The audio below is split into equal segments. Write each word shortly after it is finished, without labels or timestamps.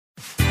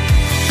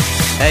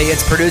Hey,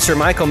 it's producer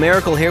Michael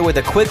Miracle here with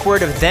a quick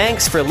word of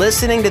thanks for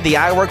listening to the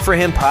I Work For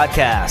Him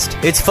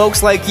podcast. It's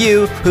folks like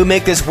you who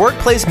make this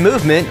workplace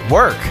movement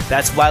work.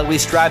 That's why we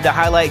strive to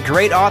highlight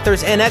great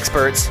authors and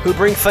experts who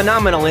bring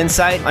phenomenal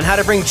insight on how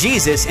to bring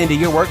Jesus into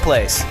your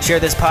workplace. Share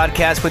this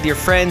podcast with your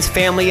friends,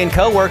 family, and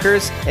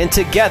coworkers, and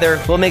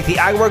together we'll make the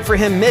I Work For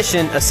Him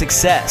mission a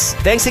success.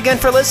 Thanks again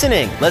for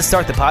listening. Let's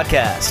start the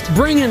podcast.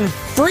 Bringing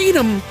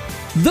freedom,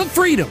 the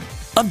freedom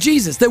of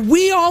Jesus that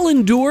we all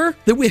endure,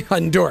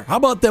 How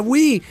about that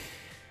we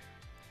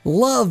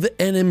love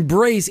and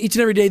embrace each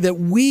and every day, that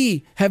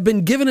we have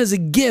been given as a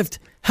gift,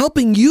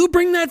 helping you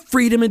bring that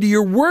freedom into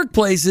your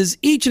workplaces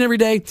each and every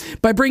day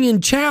by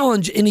bringing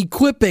challenge and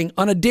equipping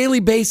on a daily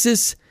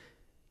basis.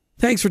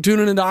 Thanks for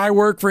tuning into I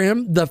Work For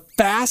Him, the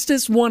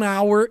fastest 1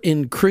 hour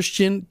in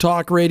Christian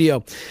talk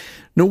radio.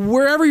 Now,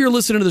 wherever you're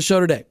listening to the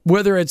show today,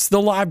 whether it's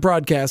the live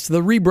broadcast,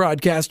 the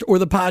rebroadcast, or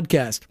the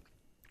podcast,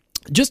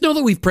 just know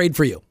that we've prayed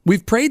for you.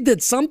 We've prayed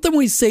that something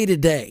we say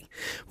today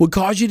will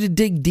cause you to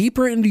dig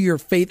deeper into your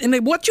faith, and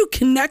that what you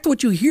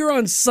hear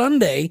on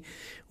Sunday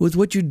with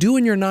what you do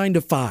in your 9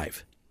 to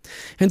 5.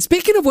 And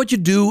speaking of what you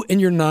do in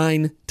your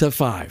 9 to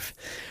 5,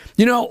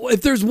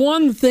 if there's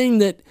one thing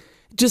that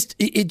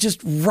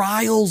just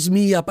riles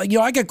me up, I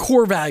got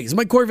core values.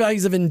 My core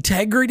values of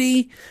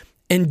integrity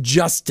and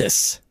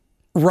justice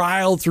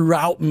rile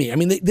throughout me. I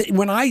mean,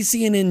 when I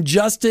see an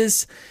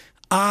injustice,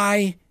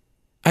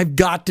 I've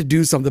got to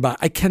do something about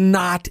it. I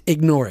cannot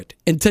ignore it.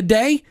 And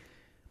today,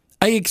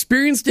 I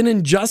experienced an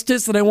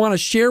injustice that I want to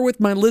share with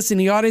my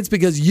listening audience,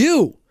 because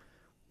you,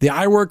 the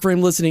I Work For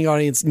Him listening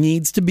audience,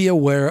 needs to be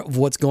aware of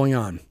what's going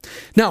on.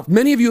 Now,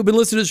 many of you who have been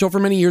listening to the show for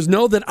many years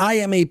know that I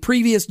am a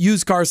previous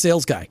used car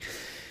sales guy.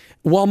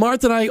 While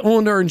Martha and I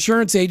owned our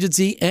insurance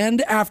agency,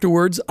 and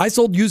afterwards, I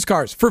sold used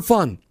cars for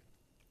fun.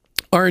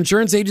 Our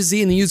insurance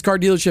agency and the used car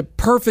dealership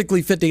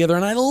perfectly fit together,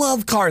 and I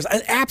love cars.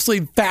 I'm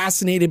absolutely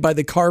fascinated by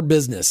the car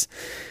business.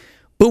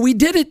 But we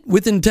did it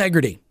with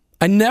integrity.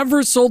 I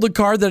never sold a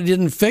car that I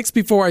didn't fix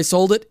before I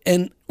sold it,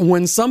 and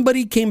when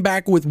somebody came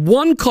back with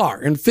one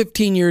car in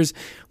 15 years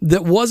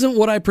that wasn't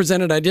what I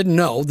presented, I didn't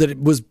know that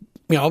it was,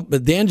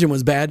 the engine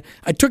was bad,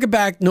 I took it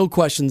back, no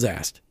questions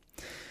asked.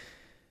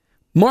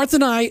 Martha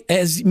and I,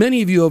 as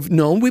many of you have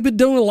known, we've been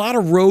doing a lot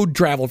of road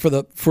travel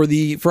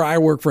for I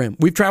Work For Him.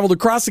 We've traveled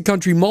across the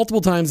country multiple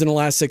times in the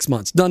last 6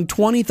 months, done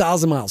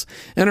 20,000 miles.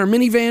 And our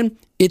minivan,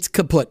 it's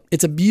kaput.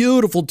 It's a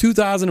beautiful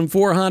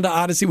 2004 Honda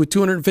Odyssey with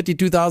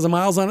 252,000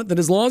 miles on it that,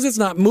 as long as it's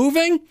not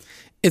moving,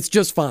 it's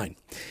just fine.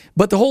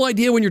 But the whole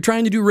idea when you're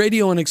trying to do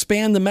radio and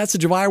expand the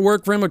message of I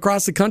Work For Him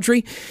across the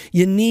country,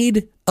 you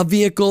need a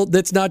vehicle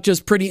that's not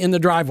just pretty in the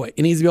driveway.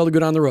 It needs to be able to go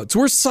down the road.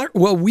 So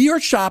we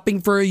are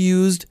shopping for a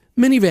used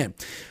minivan.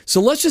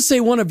 So let's just say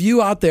one of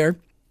you out there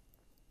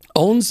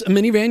owns a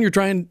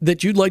minivan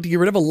that you'd like to get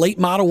rid of, a late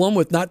model one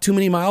with not too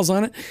many miles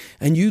on it,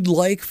 and you'd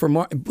like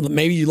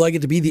maybe you'd like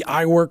it to be the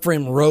I Work For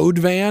Him road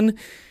van.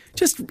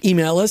 Just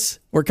email us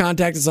or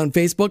contact us on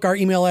Facebook. Our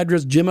email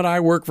address,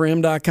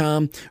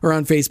 jim@iworkforhim.com, or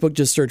on Facebook,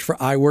 just search for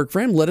I Work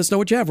For Him. Let us know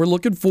what you have. We're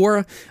looking for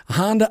a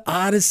Honda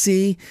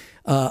Odyssey,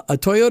 a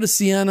Toyota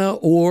Sienna,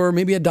 or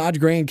maybe a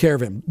Dodge Grand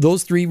Caravan.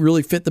 Those three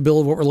really fit the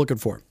bill of what we're looking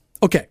for.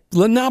 Okay,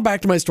 now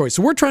back to my story.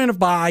 So we're trying to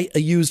buy a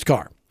used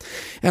car.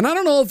 And I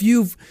don't know if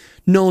you've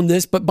known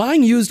this, but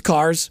buying used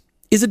cars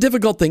is a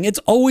difficult thing. It's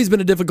always been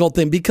a difficult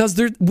thing because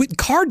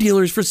car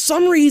dealers, for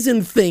some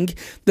reason, think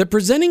that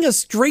presenting a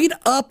straight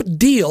up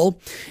deal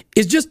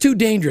is just too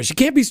dangerous. You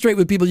can't be straight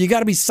with people. You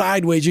got to be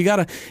sideways. You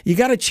got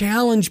to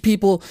challenge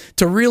people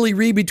to really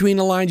read between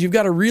the lines. You've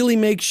got to really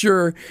make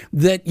sure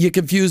that you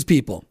confuse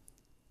people.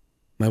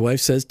 My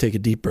wife says, take a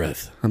deep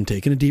breath. I'm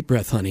taking a deep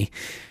breath, honey.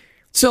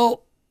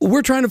 So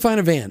we're trying to find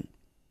a van.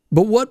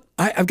 But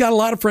I've got a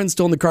lot of friends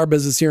still in the car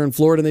business here in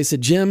Florida, and they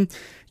said, Jim,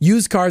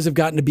 used cars have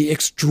gotten to be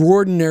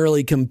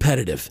extraordinarily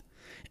competitive.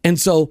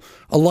 And so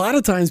a lot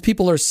of times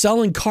people are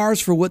selling cars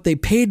for what they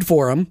paid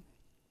for them,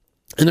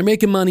 and they're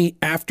making money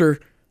after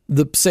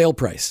the sale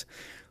price.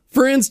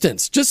 For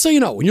instance, just so you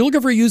know, when you're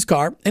looking for a used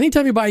car,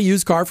 anytime you buy a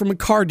used car from a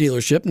car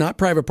dealership, not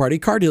private party,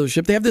 car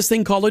dealership, they have this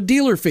thing called a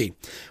dealer fee.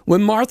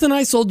 When Martha and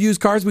I sold used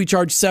cars, we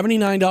charged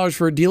 $79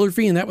 for a dealer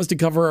fee, and that was to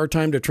cover our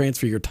time to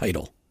transfer your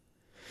title.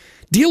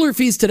 Dealer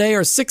fees today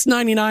are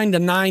 $699 to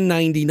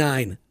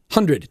 $999.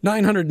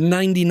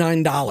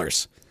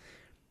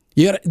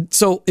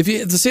 So if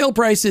the sale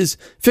price is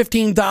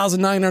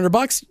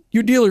 $15,900,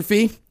 your dealer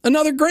fee,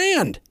 another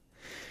 $1,000.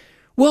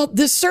 Well,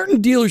 this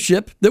certain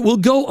dealership that will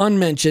go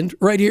unmentioned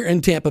right here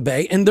in Tampa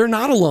Bay, and they're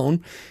not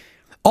alone,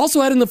 also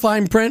had in the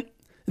fine print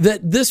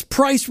that this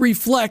price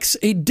reflects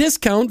a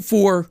discount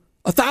for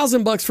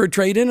 $1,000 for a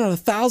trade-in and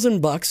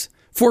 $1,000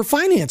 for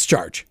finance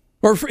charge.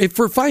 Or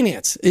for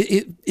finance,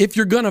 if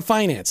you're going to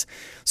finance.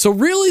 So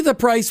really the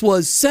price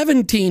was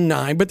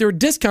 $17,900, but they were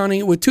discounting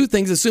it with two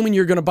things, assuming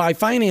you're going to buy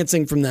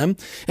financing from them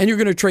and you're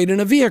going to trade in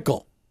a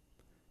vehicle.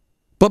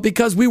 But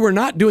because we were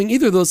not doing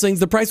either of those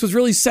things, the price was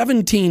really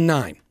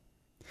 $17,900.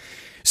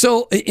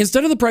 So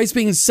instead of the price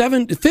being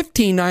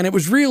 $15,900, it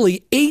was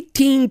really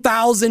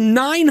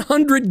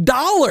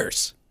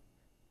 $18,900.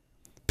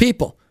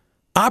 People,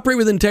 Operate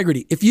with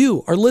integrity. If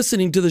you are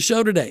listening to the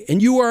show today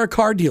and you are a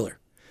car dealer,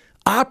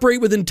 operate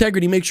with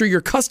integrity. Make sure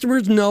your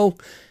customers know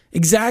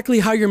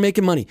exactly how you're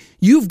making money.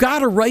 You've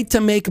got a right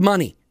to make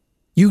money.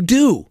 You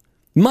do.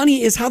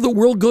 Money is how the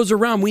world goes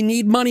around. We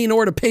need money in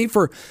order to pay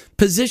for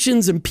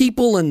positions and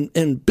people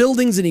and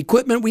buildings and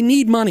equipment. We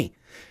need money.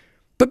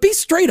 But be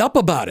straight up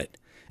about it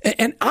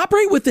and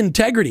operate with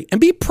integrity and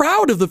be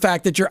proud of the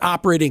fact that you're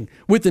operating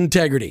with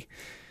integrity.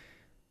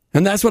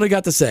 And that's what I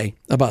got to say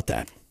about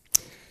that.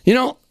 You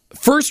know,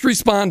 first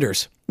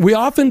responders, we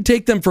often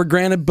take them for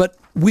granted, but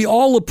we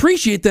all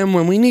appreciate them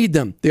when we need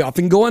them. They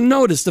often go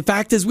unnoticed. The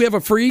fact is we have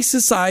a free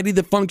society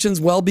that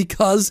functions well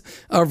because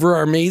of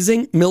our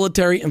amazing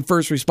military and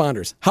first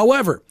responders.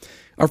 However,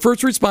 our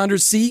first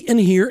responders see and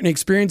hear and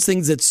experience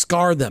things that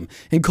scar them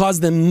and cause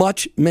them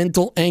much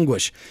mental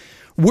anguish.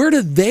 Where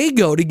do they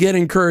go to get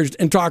encouraged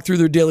and talk through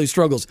their daily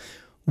struggles?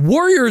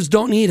 Warriors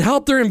don't need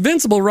help. They're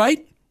invincible,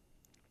 right?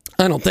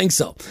 I don't think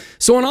so.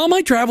 So in all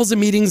my travels and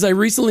meetings, I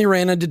recently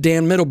ran into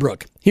Dan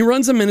Middlebrook. He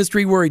runs a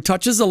ministry where he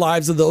touches the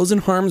lives of those in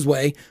harm's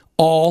way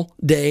all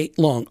day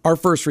long, our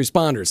first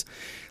responders.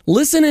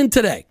 Listen in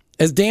today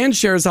as Dan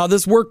shares how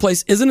this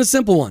workplace isn't a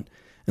simple one.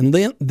 And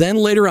then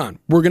later on,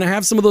 we're going to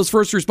have some of those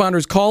first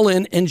responders call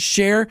in and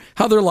share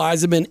how their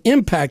lives have been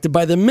impacted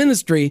by the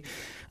ministry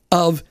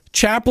of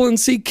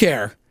chaplaincy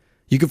care.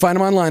 You can find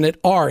them online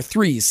at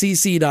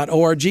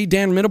r3cc.org.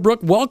 Dan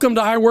Middlebrook, welcome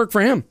to I Work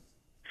for Him.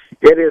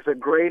 It is a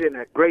great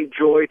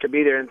joy to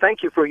be there, and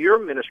thank you for your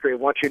ministry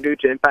and what you do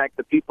to impact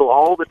the people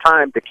all the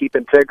time to keep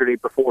integrity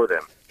before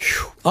them.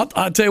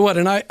 I'll tell you what,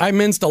 and I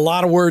minced a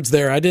lot of words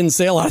there. I didn't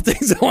say a lot of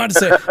things I wanted to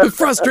say with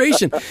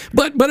frustration,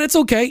 but it's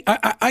okay.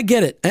 I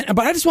get it, but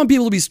I just want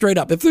people to be straight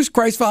up. If there's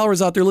Christ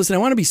followers out there listening, I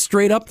want to be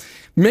straight up.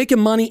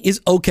 Making money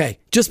is okay.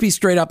 Just be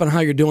straight up on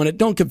how you're doing it.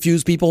 Don't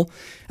confuse people.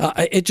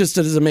 It just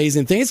is an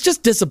amazing thing. It's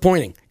just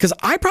disappointing because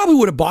I probably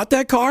would have bought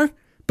that car,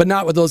 but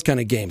not with those kind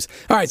of games.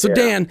 All right, so yeah.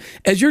 Dan,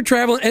 as you're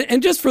traveling,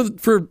 and just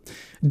for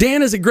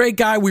Dan is a great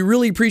guy. We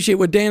really appreciate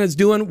what Dan is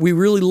doing. We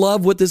really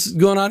love what this is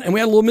going on, and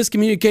we had a little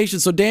miscommunication,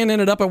 so Dan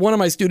ended up at one of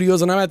my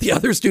studios, and I'm at the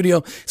other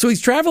studio. So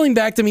he's traveling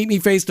back to meet me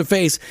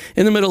face-to-face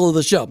in the middle of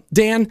the show.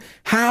 Dan,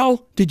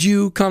 how did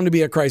you come to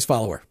be a Christ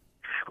follower?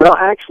 Well,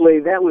 actually,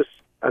 that was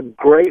a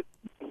great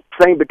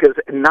thing because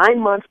 9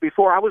 months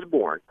before I was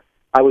born,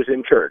 I was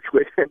in church.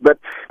 But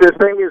the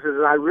thing is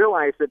I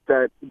realized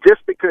that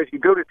just because you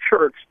go to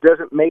church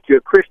doesn't make you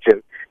a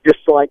Christian,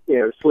 just like,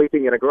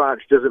 sleeping in a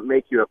garage doesn't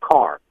make you a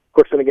car. Of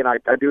course, then again, I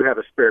do have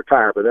a spare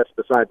tire, but that's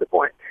beside the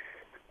point.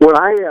 When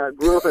I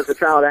grew up as a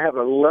child, I have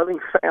a loving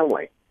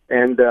family,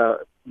 and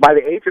by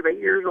the age of 8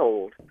 years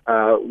old,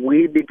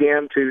 we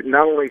began to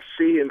not only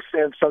see and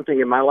sense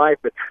something in my life,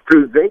 but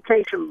through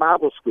Vacation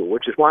Bible School,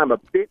 which is why I'm a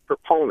big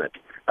proponent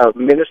of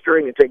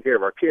ministering and taking care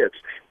of our kids.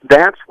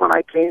 That's when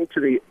I came to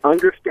the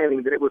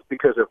understanding that it was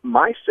because of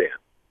my sin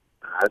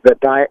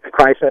that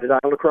Christ had to die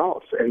on the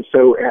cross. And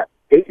so at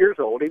 8 years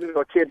old, even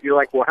though a kid, you're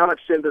like, well, how much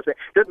sin does it?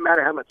 It doesn't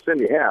matter how much sin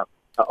you have.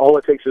 All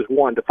it takes is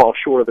one to fall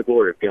short of the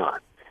glory of God.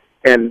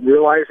 And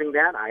realizing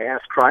that, I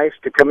asked Christ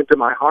to come into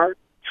my heart,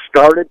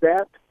 started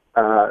that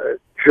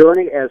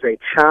journey as a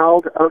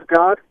child of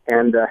God,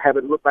 and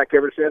haven't looked back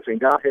ever since. And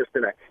God has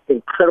been an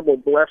incredible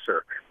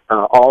blesser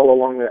all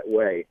along that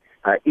way.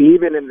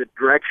 Even in the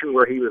direction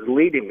where he was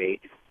leading me,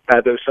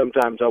 though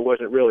sometimes I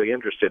wasn't really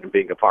interested in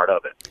being a part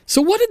of it.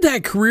 So what did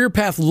that career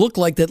path look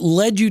like that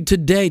led you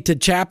today to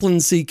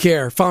chaplaincy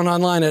care, found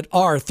online at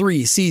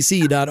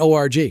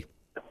r3cc.org?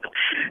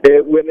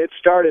 When it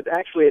started,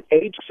 actually at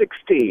age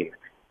 16,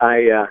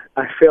 I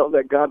felt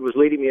that God was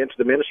leading me into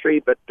the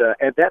ministry, but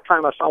at that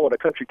time I saw what a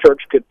country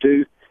church could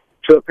do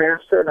to a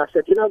pastor, and I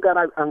said, God,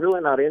 I'm really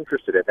not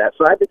interested in that.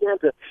 So I began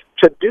to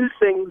do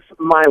things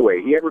my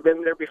way. You ever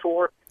been there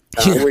before?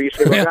 Where you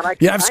say, well,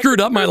 God, I've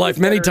screwed up my life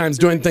many times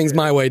doing things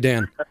my way,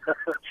 Dan.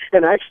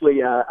 And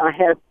actually, I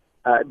had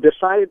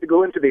decided to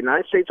go into the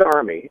United States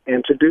Army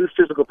and to do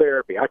physical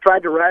therapy. I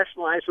tried to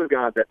rationalize with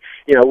God that,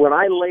 when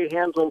I lay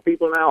hands on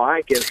people now,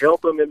 I can help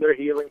them in their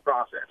healing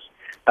process.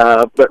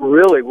 But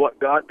really what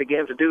God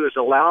began to do is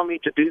allow me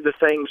to do the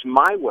things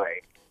my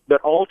way, but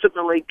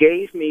ultimately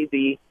gave me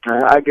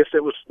I guess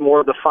it was more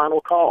of the final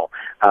call.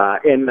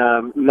 In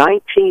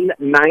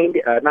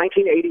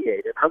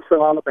 1988 at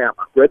Huntsville,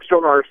 Alabama,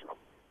 Redstone Arsenal,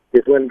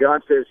 is when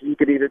God says you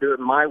could either do it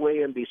my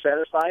way and be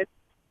satisfied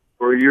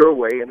or your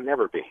way and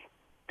never be.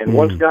 And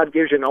once God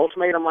gives you an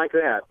ultimatum like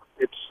that,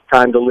 it's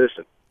time to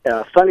listen.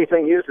 Funny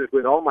thing is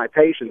with all my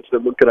patients,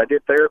 because I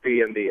did therapy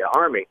in the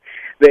Army,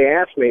 they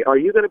asked me, are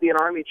you going to be an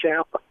Army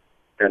chaplain?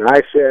 And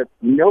I said,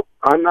 nope,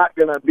 I'm not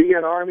going to be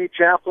an Army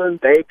chaplain.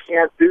 They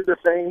can't do the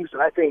things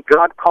I think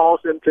God calls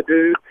them to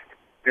do.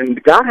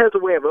 And God has a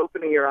way of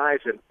opening your eyes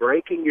and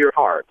breaking your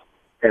heart.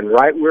 And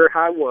right where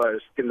I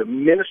was in the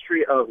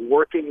ministry of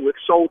working with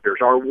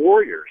soldiers, our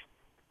warriors,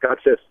 God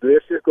says,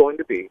 this is going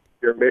to be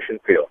your mission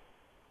field.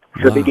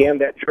 So I began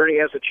that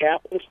journey as a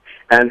chaplain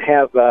and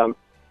have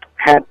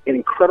had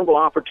incredible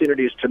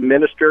opportunities to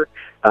minister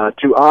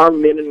to our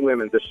men and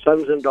women, the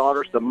sons and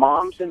daughters, the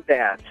moms and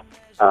dads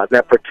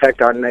that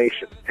protect our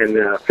nation.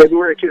 In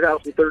February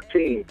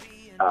 2013,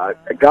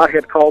 God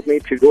had called me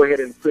to go ahead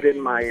and put in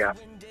my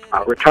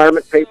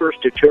retirement papers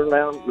to turn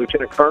down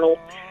Lieutenant Colonel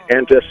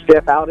and to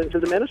step out into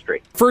the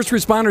ministry. First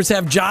responders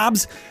have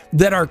jobs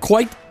that are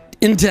quite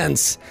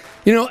intense,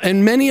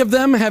 and many of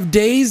them have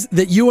days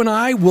that you and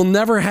I will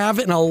never have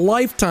in a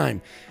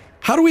lifetime.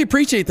 How do we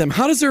appreciate them?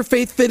 How does their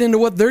faith fit into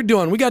what they're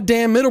doing? We got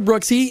Dan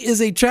Middlebrooks. He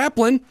is a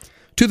chaplain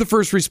to the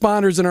first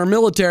responders in our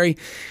military.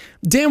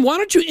 Dan, why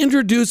don't you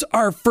introduce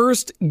our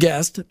first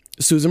guest,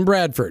 Susan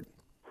Bradford?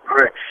 All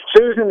right.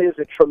 Susan is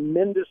a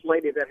tremendous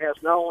lady that has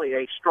not only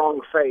a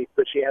strong faith,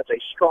 but she has a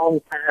strong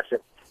passion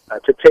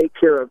to take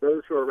care of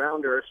those who are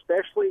around her,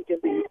 especially in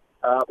the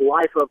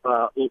life of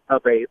a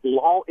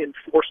law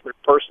enforcement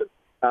person.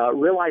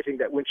 Realizing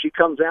that when she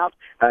comes out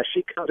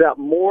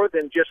more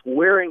than just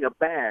wearing a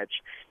badge.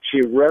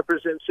 She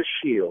represents a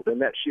shield,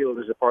 and that shield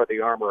is a part of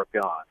the armor of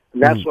God.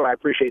 And that's what I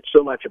appreciate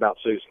so much about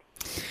Susan.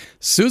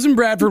 Susan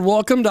Bradford,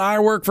 welcome to I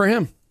Work for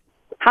Him.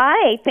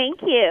 Hi,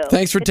 thank you.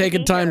 Thanks for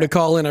taking time to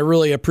call in. I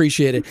really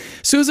appreciate it.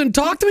 Susan,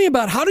 talk to me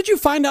about how did you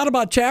find out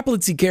about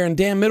chaplaincy care in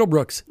Dan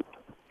Middlebrooks?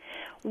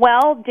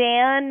 Well,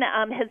 Dan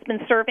has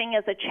been serving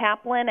as a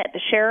chaplain at the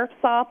sheriff's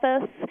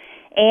office,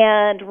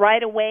 and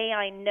right away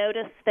I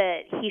noticed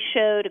that he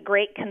showed a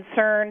great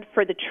concern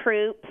for the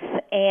troops,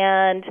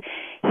 and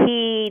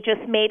he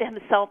just made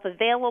himself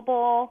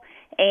available,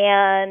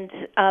 and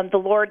the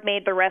Lord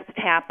made the rest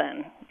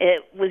happen.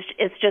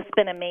 It's just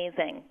been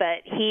amazing.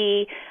 But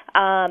he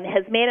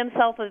has made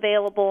himself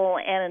available,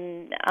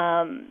 and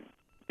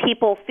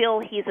people feel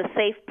he's a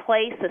safe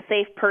place, a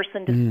safe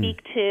person to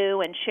speak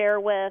to and share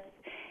with.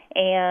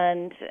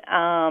 And,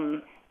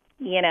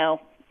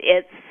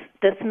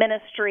 this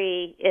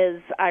ministry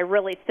is, I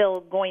really feel,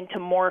 going to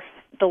morph.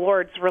 The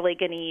Lord's really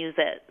going to use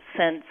it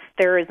since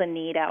there is a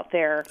need out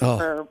there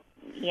for,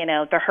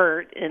 the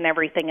hurt and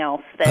everything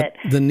else that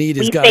the need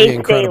is we got to be face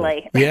incredible.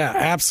 daily. Yeah,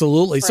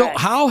 absolutely. Right. So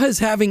how has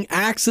having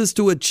access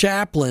to a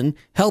chaplain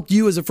helped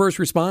you as a first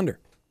responder?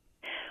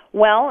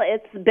 Well,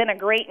 it's been a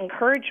great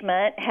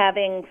encouragement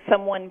having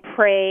someone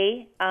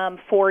pray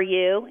for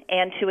you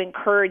and to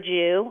encourage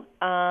you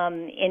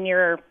in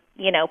your,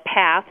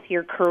 path,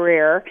 your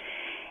career.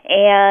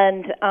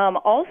 And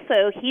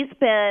also, he's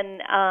been,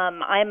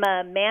 I'm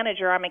a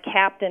manager, I'm a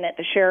captain at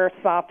the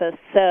sheriff's office,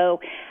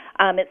 so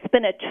it's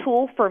been a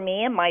tool for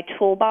me in my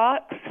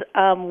toolbox.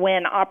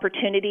 When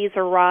opportunities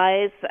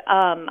arise,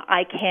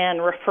 I can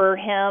refer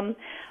him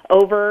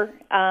over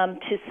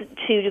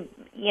to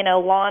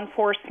law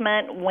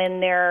enforcement when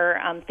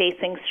they're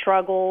facing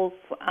struggles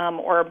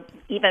or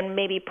even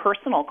maybe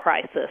personal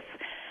crisis.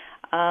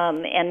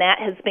 And that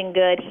has been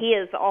good. He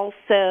has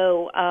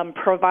also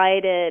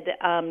provided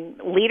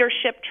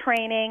leadership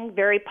training,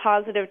 very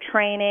positive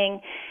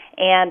training,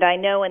 and I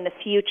know in the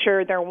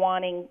future they're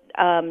wanting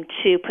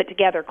to put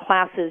together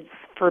classes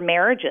for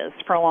marriages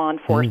for law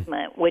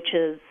enforcement, which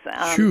is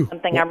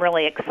something I'm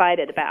really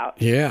excited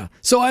about. Yeah.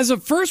 So as a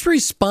first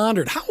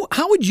responder,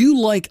 how would you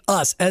like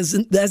us, as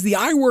the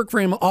I Work for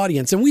Him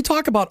audience, and we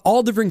talk about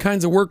all different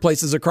kinds of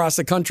workplaces across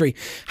the country,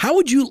 how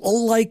would you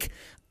like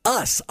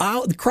us,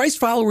 the Christ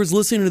followers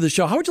listening to the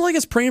show, how would you like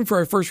us praying for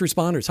our first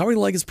responders? How would you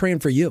like us praying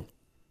for you?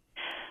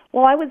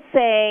 Well, I would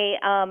say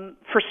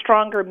for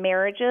stronger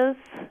marriages,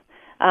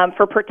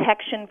 for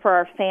protection for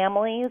our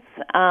families,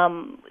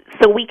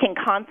 so we can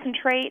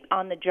concentrate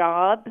on the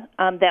job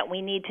that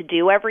we need to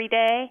do every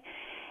day,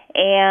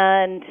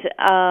 and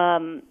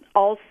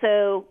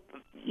also,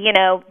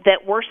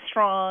 that we're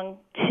strong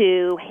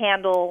to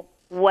handle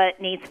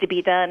what needs to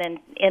be done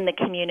in the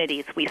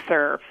communities we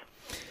serve.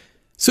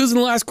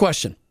 Susan, last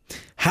question.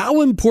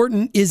 How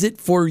important is it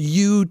for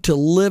you to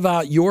live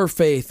out your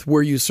faith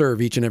where you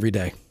serve each and every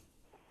day?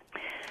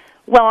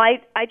 Well,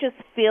 I just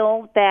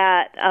feel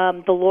that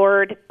the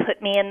Lord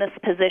put me in this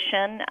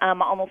position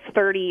almost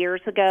 30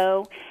 years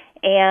ago,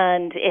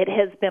 and it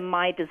has been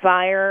my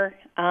desire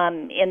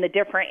in the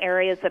different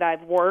areas that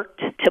I've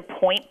worked to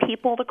point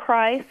people to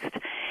Christ,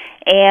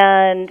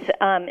 and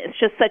it's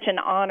just such an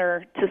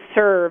honor to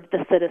serve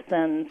the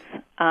citizens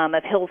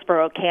of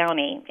Hillsborough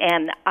County,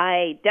 and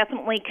I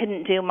definitely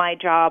couldn't do my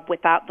job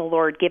without the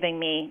Lord giving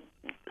me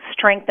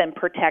strength and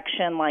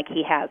protection like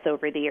He has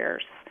over the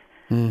years.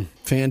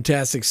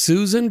 Fantastic.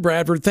 Susan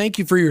Bradford, thank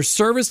you for your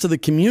service to the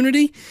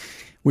community.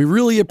 We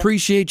really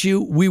appreciate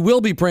you. We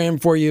will be praying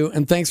for you,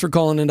 and thanks for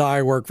calling into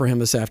I Work for Him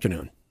this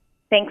afternoon.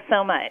 Thanks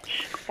so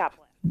much. God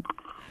bless.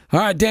 All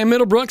right, Dan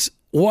Middlebrooks,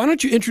 why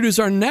don't you introduce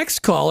our next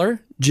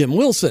caller, Jim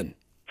Wilson?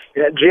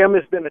 Yeah, Jim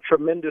has been a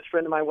tremendous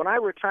friend of mine. When I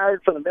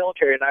retired from the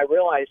military, and I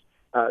realized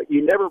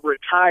you never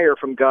retire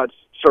from God's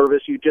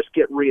service, you just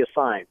get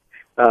reassigned.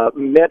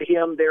 Met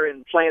him there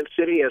in Plant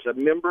City as a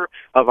member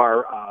of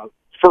our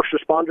first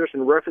responders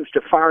in reference to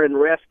fire and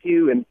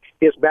rescue, and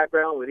his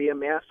background with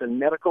EMS and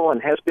medical,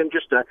 and has been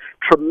just a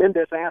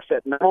tremendous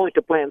asset, not only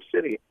to Plant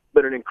City,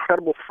 but an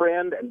incredible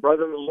friend and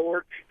brother in the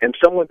Lord, and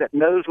someone that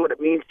knows what it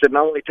means to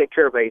not only take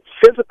care of a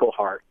physical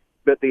heart,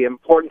 but the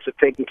importance of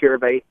taking care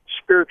of a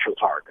spiritual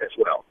heart as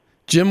well.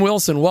 Jim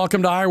Wilson,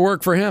 welcome to I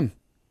Work for Him.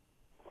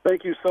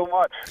 Thank you so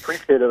much.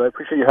 Appreciate it. I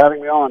appreciate you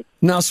having me on.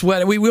 Now,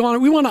 Sweat, we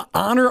want to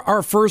honor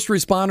our first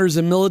responders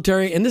and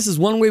military, and this is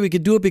one way we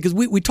could do it because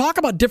we talk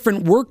about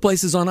different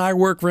workplaces on I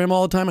Work for Him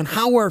all the time and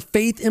how our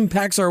faith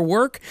impacts our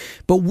work,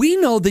 but we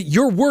know that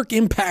your work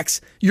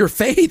impacts your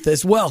faith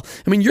as well.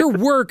 I mean, your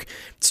work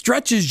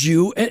stretches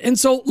you, and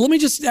so let me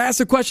just ask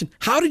a question.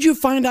 How did you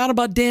find out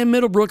about Dan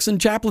Middlebrooks and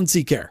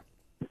chaplaincy care?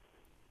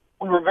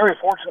 We were very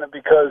fortunate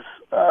because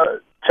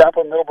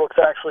Chaplain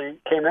Middlebrooks actually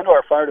came into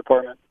our fire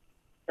department,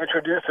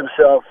 introduced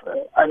himself,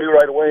 and I knew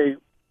right away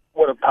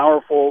what a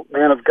powerful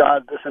man of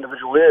God this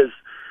individual is.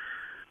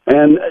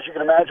 And as you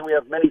can imagine, we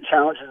have many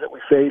challenges that we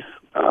face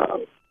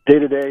day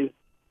to day,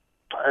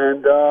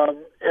 and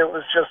it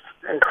was just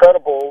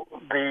incredible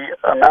the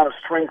amount of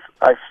strength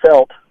I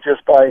felt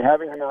just by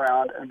having him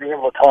around and being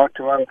able to talk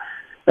to him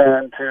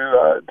and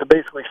to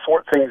basically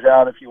sort things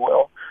out, if you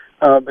will.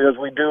 Because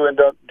we do end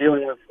up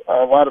dealing with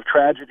a lot of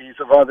tragedies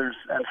of others,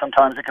 and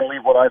sometimes it can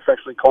leave what I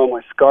affectionately call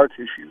my scar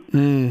tissue.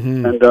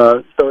 Mm-hmm. And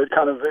so it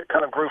kind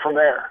of grew from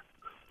there.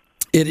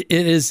 It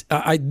is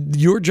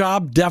your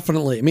job,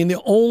 definitely. I mean,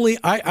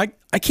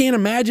 I can't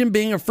imagine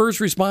being a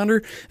first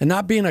responder and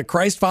not being a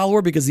Christ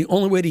follower, because the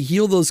only way to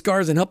heal those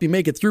scars and help you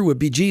make it through would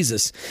be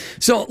Jesus.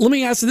 So let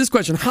me ask you this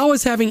question: how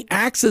has having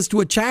access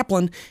to a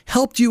chaplain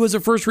helped you as a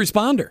first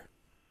responder?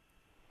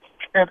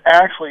 It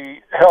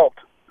actually helped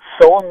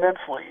so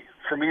immensely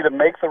for me to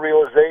make the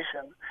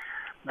realization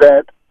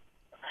that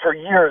for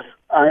years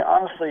I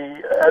honestly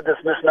had this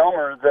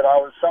misnomer that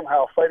I was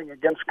somehow fighting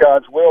against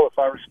God's will if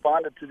I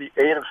responded to the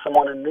aid of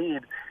someone in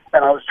need,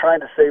 and I was trying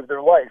to save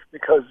their life,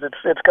 because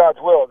it's God's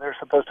will. They're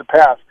supposed to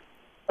pass.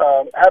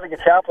 Having a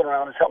chaplain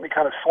around has helped me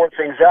kind of sort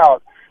things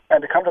out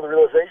and to come to the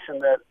realization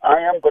that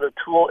I am but a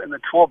tool in the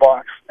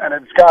toolbox, and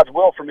it's God's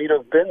will for me to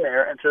have been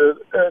there and to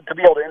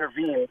be able to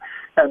intervene.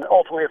 And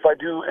ultimately, if I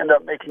do end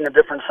up making a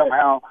difference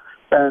somehow,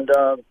 and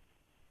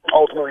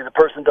ultimately the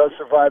person does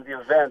survive the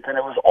event, and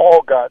it was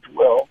all God's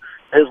will,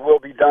 His will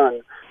be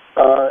done.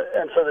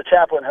 And so the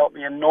chaplain helped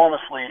me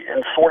enormously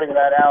in sorting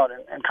that out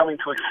and coming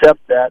to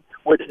accept that,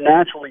 which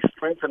naturally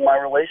strengthened my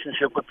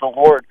relationship with the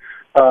Lord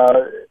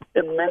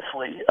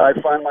immensely. I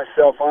find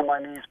myself on my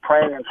knees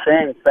praying and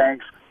saying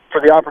thanks for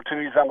the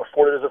opportunities I'm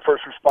afforded as a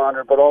first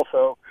responder, but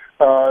also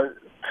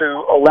to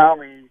allow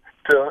me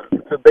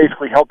to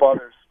basically help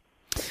others.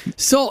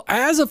 So,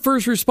 as a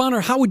first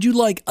responder, how would you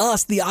like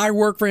us, the I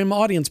Work for Him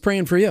audience,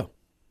 praying for you?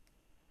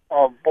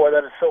 Oh, boy,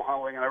 that is so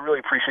humbling, and I really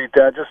appreciate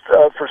that. Just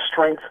for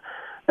strength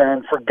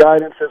and for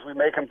guidance as we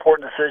make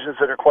important decisions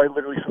that are quite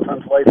literally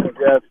sometimes life and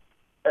death.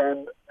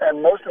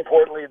 And most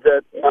importantly,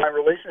 that my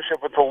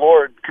relationship with the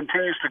Lord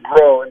continues to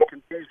grow and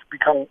continues to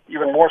become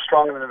even more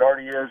stronger than it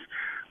already is,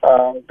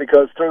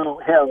 because through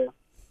Him,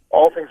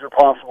 all things are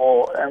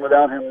possible, and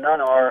without Him, none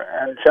are.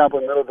 And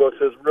Chaplain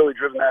Middlebrooks has really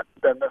driven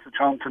that message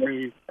home to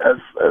me as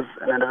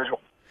an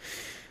individual.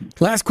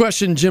 Last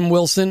question, Jim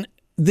Wilson.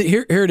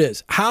 Here it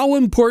is. How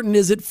important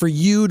is it for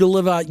you to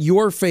live out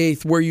your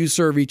faith where you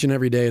serve each and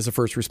every day as a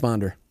first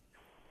responder?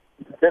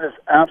 It is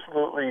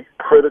absolutely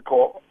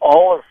critical.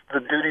 All of the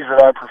duties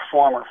that I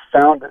perform are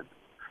founded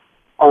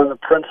on the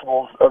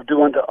principles of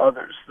do unto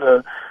others,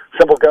 the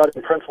simple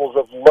guiding principles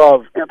of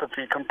love,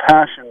 empathy,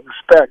 compassion,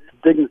 respect,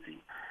 dignity.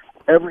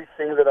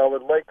 Everything that I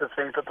would like to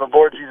think that the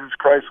Lord Jesus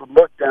Christ would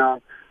look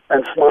down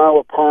and smile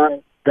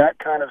upon that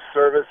kind of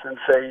service and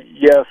say,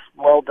 yes,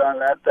 well done.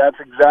 That's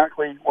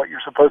exactly what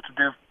you're supposed to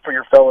do for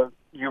your fellow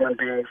human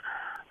beings.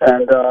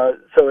 And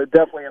so it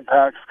definitely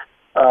impacts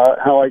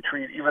how I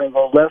treat even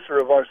the lesser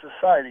of our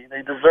society.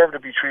 They deserve to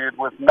be treated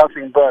with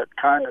nothing but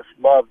kindness,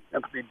 love,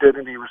 empathy,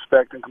 dignity,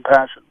 respect, and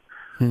compassion.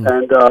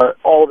 And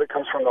all of it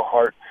comes from the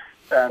heart.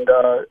 And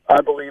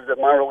I believe that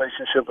my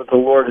relationship with the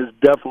Lord has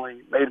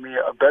definitely made me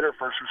a better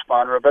first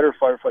responder, a better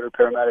firefighter,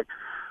 paramedic,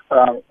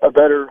 a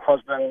better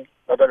husband,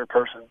 a better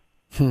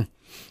person.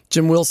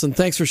 Jim Wilson,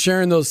 thanks for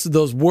sharing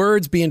those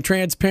words, being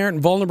transparent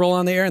and vulnerable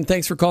on the air, and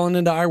thanks for calling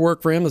into I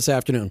Work for Him this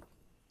afternoon.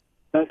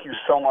 Thank you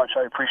so much.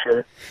 I appreciate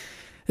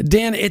it.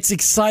 Dan, it's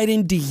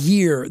exciting to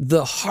hear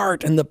the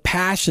heart and the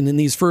passion in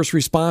these first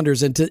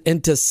responders,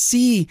 and to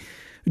see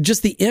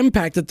just the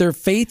impact that their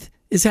faith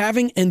is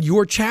having and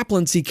your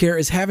chaplaincy care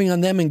is having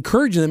on them,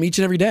 encouraging them each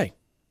and every day.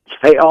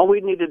 Hey, all we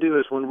need to do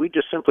is when we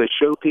just simply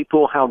show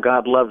people how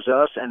God loves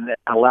us and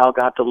allow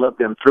God to love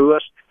them through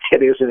us,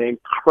 it is an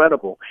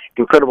incredible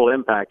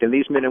impact. And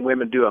these men and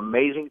women do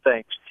amazing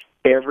things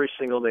every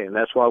single day, and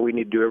that's why we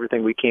need to do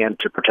everything we can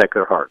to protect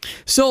their hearts.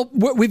 So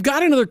we've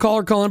got another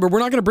caller calling, but we're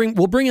not going to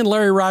we'll bring in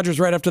Larry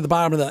Rogers right after the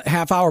bottom of the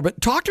half hour. But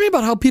talk to me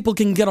about how people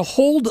can get a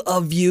hold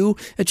of you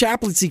at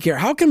Chaplaincy Care.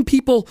 How can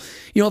people,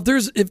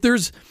 if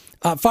there's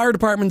fire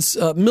departments,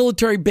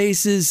 military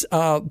bases,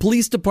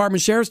 police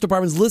departments, sheriff's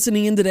departments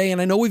listening in today,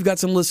 and I know we've got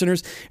some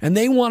listeners, and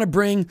they want to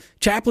bring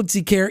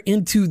chaplaincy care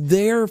into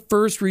their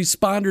first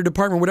responder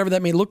department, whatever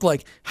that may look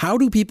like. How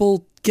do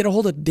people get a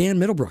hold of Dan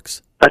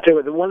Middlebrooks? I tell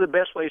you what, one of the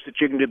best ways that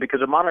you can do,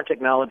 because of modern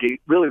technology,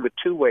 really with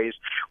two ways.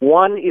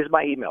 One is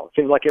by email. It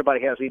seems like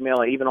everybody has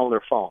email, even on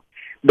their phone.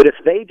 But if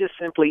they just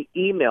simply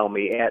email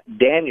me at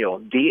Daniel,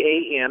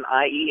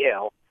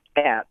 Daniel,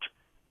 at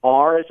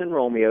R as in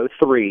Romeo,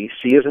 3,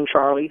 C as in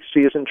Charlie,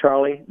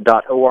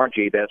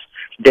 .org. That's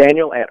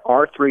Daniel at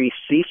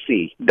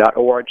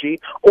R3CC.org.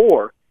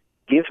 Or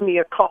give me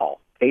a call,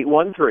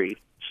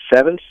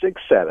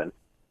 813-767-2082.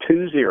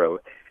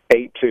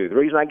 The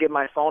reason I get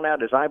my phone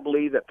out is I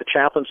believe that the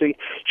chaplaincy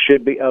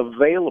should be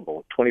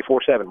available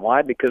 24/7.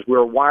 Why? Because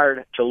we're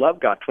wired to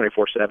love God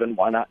 24/7.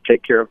 Why not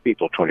take care of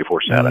people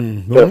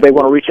 24/7? So if they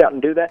want to reach out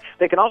and do that,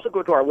 they can also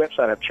go to our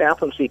website of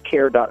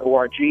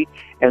chaplaincycare.org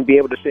and be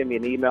able to send me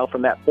an email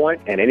from that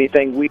point. And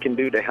anything we can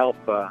do to help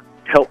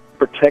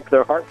protect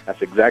their heart,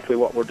 that's exactly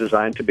what we're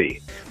designed to be.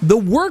 The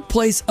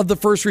workplace of the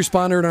first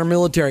responder in our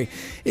military.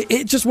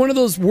 It's just one of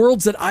those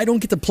worlds that I don't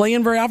get to play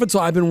in very often, so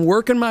I've been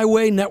working my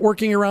way,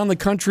 networking around the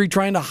country,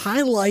 trying to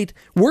highlight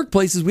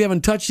workplaces we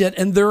haven't touched yet,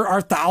 and there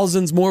are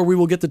thousands more we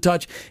will get to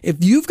touch. If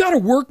you've got a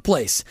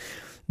workplace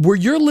where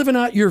you're living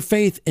out your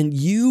faith and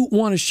you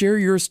want to share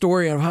your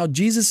story of how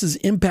Jesus is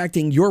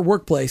impacting your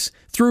workplace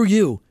through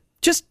you,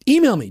 just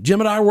email me,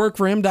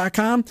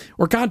 jim@iworkforhim.com,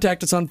 or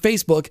contact us on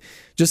Facebook.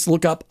 Just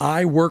look up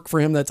I Work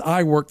for Him. That's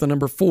I Work, the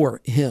number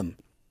 4, Him.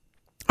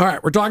 All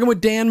right, we're talking with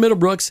Dan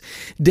Middlebrooks.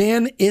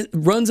 Dan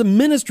runs a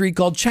ministry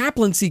called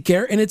Chaplaincy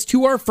Care, and it's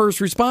to our first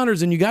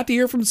responders. And you got to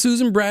hear from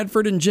Susan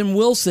Bradford and Jim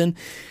Wilson.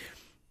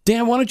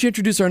 Dan, why don't you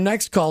introduce our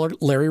next caller,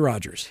 Larry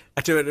Rogers?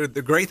 Actually,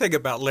 the great thing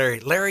about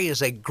Larry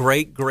is a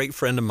great, great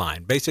friend of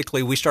mine.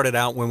 Basically, we started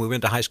out when we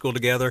went to high school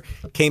together,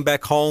 came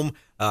back home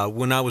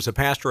when I was a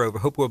pastor over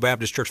Hopewell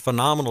Baptist Church,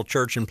 phenomenal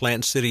church in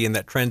Plant City in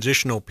that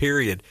transitional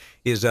period.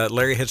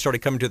 Larry had started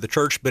coming to the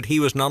church, but he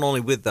was not only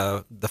with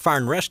the fire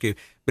and rescue,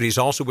 but he's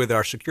also with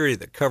our security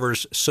that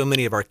covers so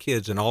many of our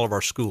kids in all of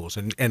our schools.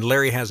 And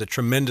Larry has a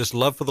tremendous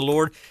love for the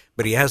Lord,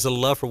 but he has a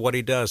love for what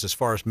he does as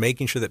far as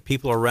making sure that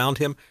people around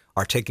him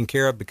are taken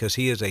care of, because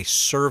he is a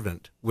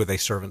servant with a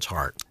servant's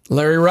heart.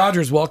 Larry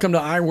Rogers, welcome to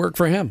I Work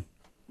for Him.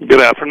 Good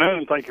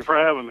afternoon. Thank you for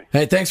having me.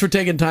 Hey, thanks for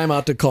taking time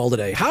out to call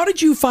today. How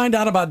did you find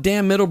out about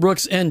Dan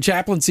Middlebrooks and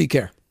Chaplaincy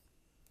Care?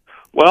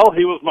 Well,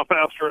 he was my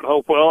pastor at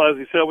Hopewell. As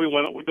he said, we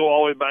go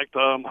all the way back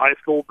to high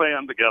school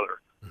band together.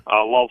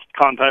 Lost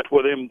contact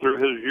with him through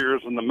his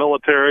years in the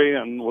military,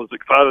 and was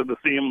excited to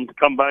see him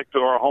come back to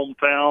our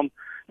hometown,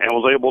 and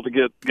was able to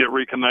get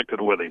reconnected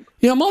with him.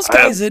 You know, most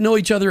guys that know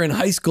each other in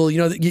high school,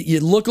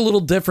 you look a little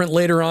different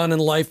later on in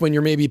life when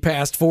you're maybe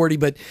past 40.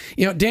 But,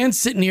 Dan's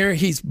sitting here,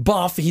 he's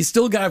buff, he's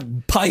still got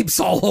pipes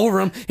all over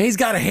him, and he's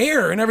got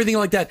hair and everything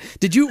like that.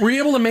 Were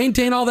you able to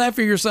maintain all that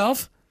for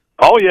yourself?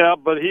 Oh, yeah,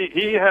 but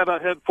he had a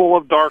head full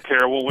of dark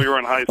hair when we were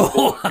in high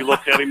school. If you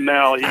look at him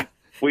now,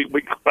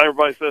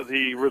 everybody says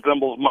he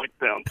resembles Mike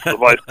Pence, the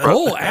vice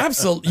president. Oh,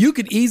 absolutely. You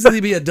could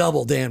easily be a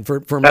double, Dan, for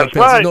Mike Pence.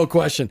 Right. No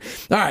question.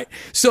 All right.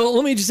 So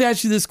let me just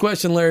ask you this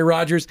question, Larry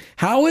Rogers.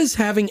 How has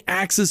having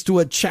access to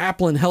a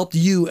chaplain helped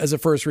you as a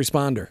first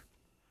responder?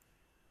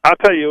 I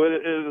tell you,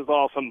 it is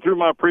awesome. Through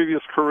my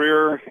previous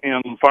career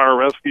in fire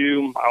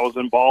rescue, I was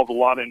involved a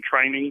lot in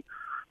training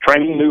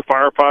new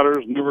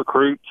firefighters, new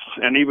recruits,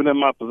 and even in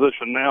my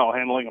position now,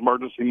 handling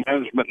emergency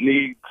management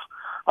needs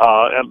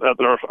at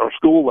our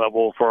school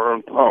level for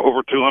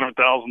over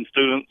 200,000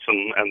 students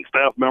and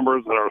staff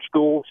members at our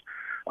schools.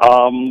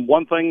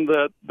 One thing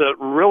that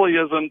really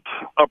isn't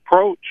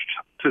approached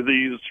to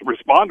these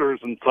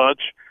responders and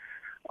such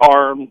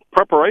are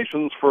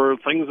preparations for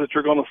things that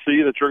you're going to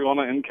see, that you're going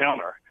to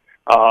encounter.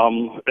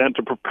 And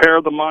to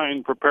prepare the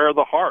mind, prepare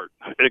the heart.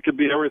 It could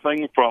be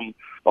everything from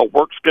a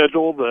work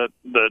schedule that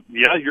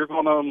you're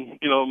going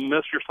to,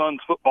 miss your son's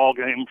football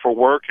game for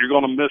work. You're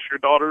going to miss your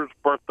daughter's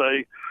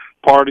birthday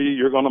party.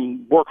 You're going to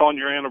work on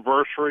your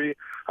anniversary.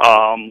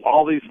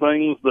 All these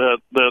things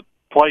that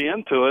play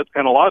into it.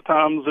 And a lot of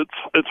times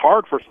it's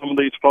hard for some of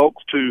these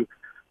folks to,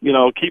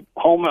 keep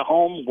home at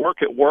home,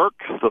 work at work,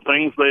 the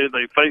things they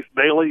face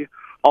daily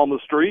on the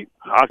street.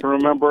 I can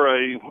remember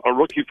a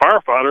rookie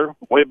firefighter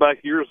way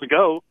back years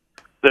ago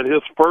that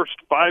his first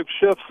 5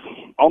 shifts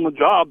on the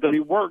job that he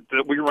worked,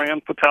 that we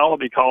ran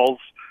fatality calls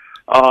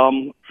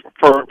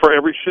for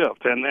every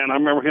shift. And I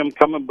remember him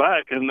coming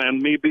back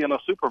and me being a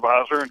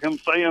supervisor and him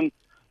saying,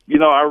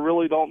 I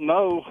really don't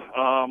know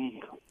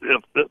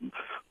if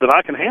that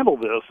I can handle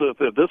this. If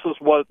this is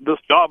what this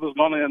job is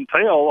going to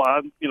entail,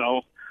 I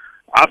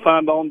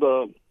signed on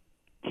to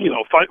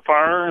fight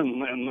fire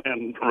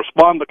and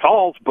respond to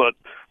calls, but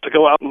to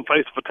go out and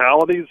face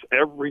fatalities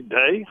every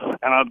day,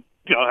 and I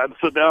had to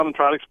sit down and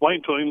try to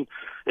explain to him,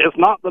 it's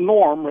not the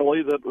norm,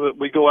 really, that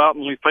we go out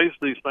and we face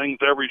these things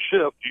every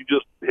shift. You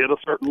just hit a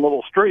certain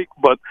little streak.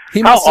 But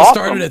he must have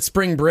started at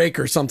spring break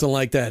or something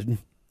like that.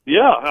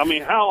 Yeah, I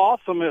mean, how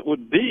awesome it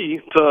would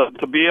be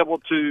to be able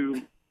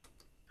to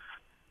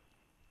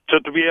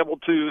be able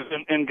to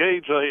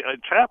engage a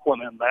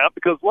chaplain in that,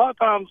 because a lot of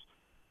times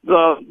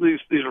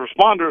these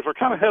responders are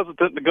kind of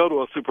hesitant to go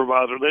to a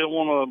supervisor. They don't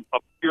want to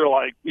appear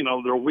like,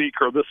 they're weak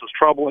or this is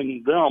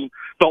troubling them.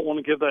 Don't want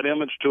to give that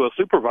image to a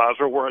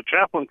supervisor, where a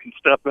chaplain can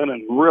step in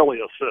and really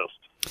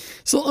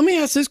assist. So let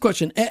me ask this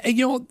question.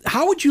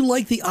 How would you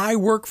like the I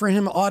Work for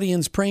Him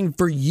audience praying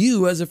for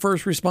you as a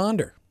first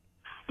responder?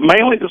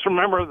 Mainly just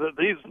remember that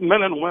these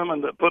men and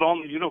women that put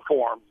on the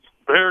uniforms,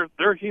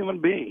 they're human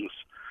beings.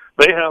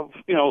 They have,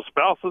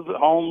 spouses at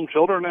home,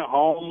 children at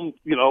home,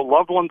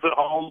 loved ones at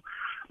home,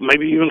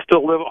 maybe even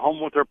still live at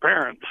home with their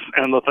parents.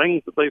 And the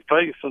things that they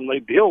face and they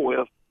deal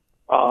with,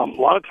 a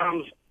lot of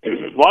times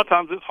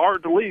it's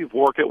hard to leave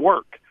work at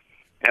work.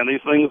 And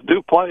these things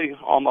do play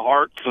on the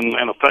hearts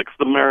and affects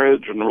the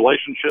marriage and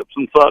relationships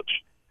and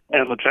such.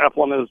 And the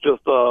chaplain is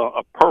just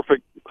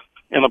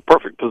in a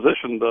perfect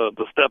position to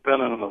step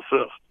in and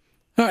assist.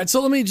 All right,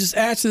 so let me just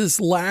ask you this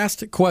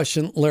last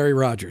question, Larry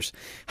Rogers.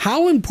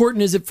 How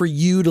important is it for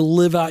you to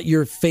live out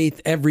your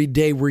faith every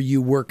day where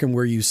you work and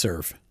where you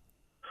serve?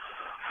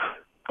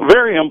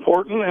 Very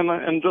important,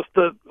 and just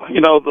that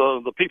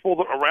the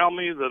people around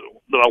me that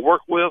I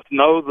work with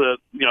know that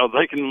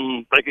they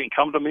can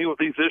come to me with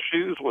these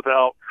issues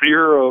without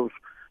fear of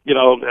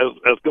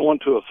as going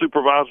to a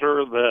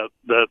supervisor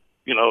that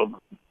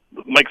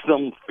makes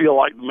them feel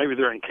like maybe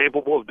they're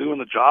incapable of doing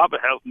the job. It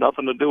has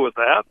nothing to do with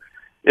that.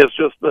 It's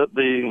just that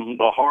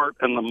the heart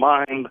and the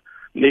mind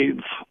needs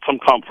some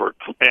comfort,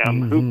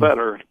 and who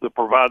better to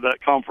provide that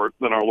comfort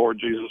than our Lord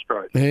Jesus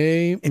Christ.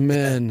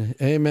 Amen.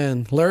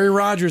 Amen. Larry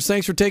Rogers,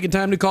 thanks for taking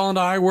time to call into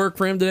I Work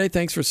for Him today.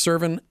 Thanks for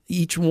serving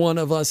each one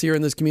of us here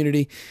in this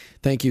community.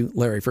 Thank you,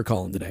 Larry, for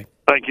calling today.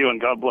 Thank you, and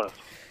God bless.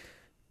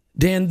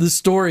 Dan, the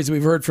stories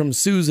we've heard from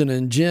Susan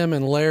and Jim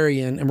and Larry,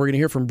 and we're going to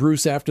hear from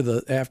Bruce after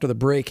the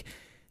break,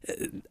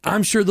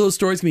 I'm sure those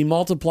stories can be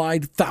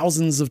multiplied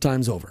thousands of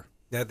times over.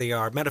 That they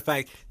are. Matter of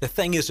fact, the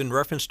thing is in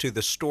reference to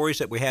the stories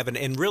that we have,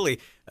 and really,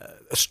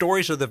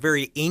 stories are the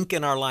very ink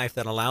in our life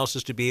that allows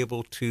us to be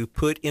able to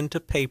put into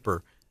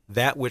paper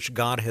that which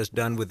God has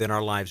done within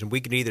our lives. And we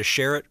can either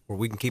share it or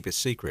we can keep it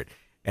secret.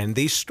 And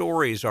these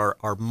stories are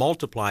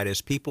multiplied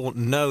as people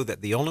know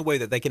that the only way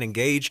that they can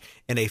engage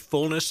in a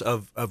fullness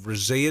of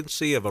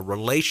resiliency, of a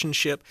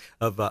relationship,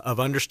 of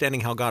understanding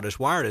how God has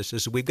wired us,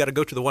 is we've got to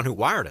go to the one who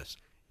wired us.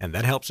 And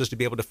that helps us to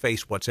be able to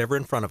face what's ever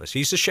in front of us.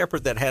 He's the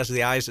shepherd that has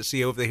the eyes that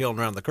see over the hill and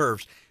around the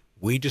curves.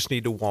 We just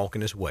need to walk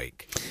in his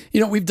wake.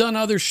 We've done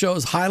other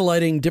shows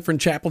highlighting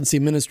different chaplaincy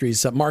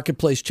ministries,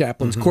 marketplace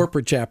chaplains,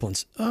 corporate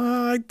chaplains.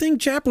 I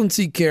think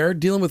chaplaincy care,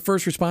 dealing with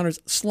first responders,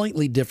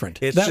 slightly different.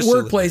 That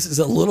workplace is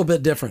a little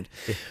bit different.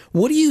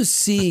 What do you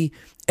see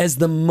as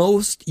the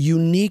most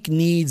unique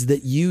needs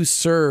that you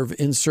serve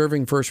in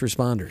serving first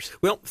responders?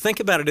 Well, think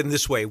about it in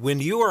this way. When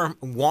you are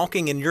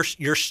walking and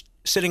you're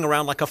sitting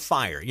around like a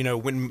fire,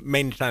 when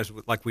many times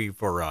like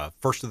for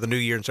first of the new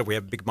year and so we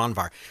have a big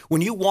bonfire. When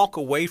you walk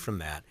away from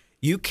that,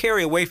 you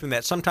carry away from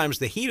that sometimes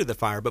the heat of the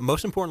fire, but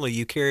most importantly,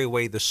 you carry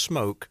away the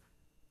smoke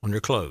on your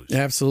clothes.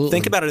 Absolutely.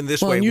 Think about it in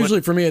this way. And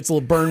usually for me, it's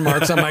little burn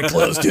marks on my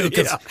clothes too,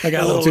 because I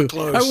got a little too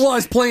close. I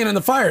was playing in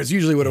the fire is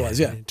usually what it was,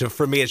 yeah.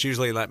 For me, it's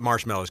usually like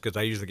marshmallows because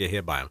I usually get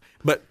hit by them.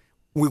 But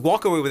we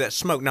walk away with that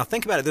smoke. Now,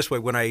 think about it this way.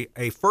 When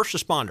a first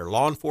responder,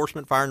 law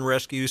enforcement, fire and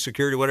rescue,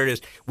 security, whatever it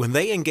is, when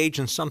they engage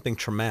in something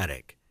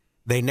traumatic,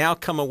 they now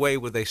come away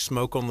with a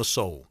smoke on the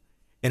soul.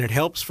 And it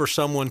helps for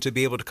someone to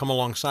be able to come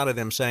alongside of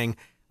them saying,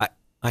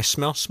 I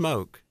smell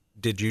smoke.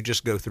 Did you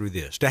just go through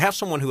this? To have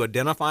someone who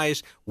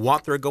identifies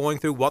what they're going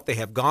through, what they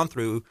have gone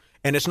through,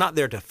 and it's not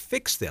there to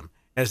fix them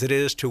as it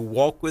is to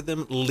walk with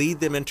them, lead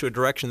them into a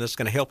direction that's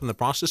going to help in the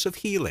process of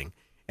healing,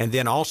 and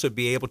then also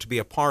be able to be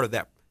a part of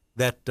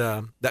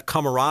that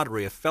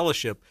camaraderie, of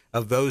fellowship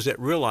of those that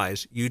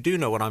realize you do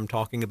know what I'm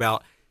talking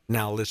about.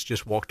 Now let's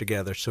just walk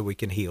together so we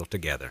can heal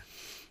together.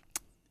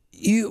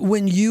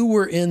 When you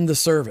were in the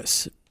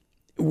service,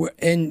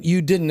 and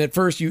you didn't at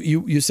first,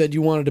 you said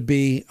you wanted to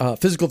be a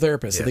physical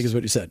therapist. Yes. I think is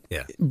what you said.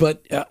 Yeah.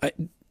 But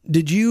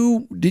did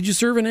you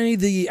serve in any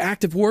of the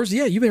active wars?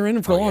 Yeah, you've been in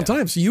them for a long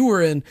time. So you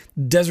were in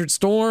Desert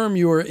Storm.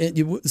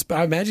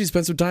 I imagine you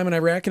spent some time in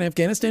Iraq and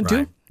Afghanistan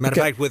too. Matter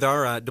of fact, with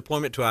our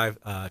deployment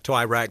to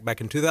Iraq back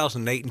in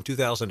 2008 and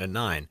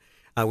 2009,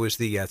 I was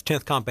the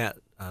 10th Combat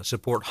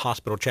Support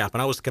Hospital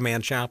Chaplain. I was the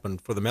command chaplain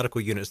for the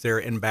medical units there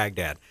in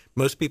Baghdad.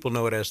 Most people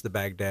know it as the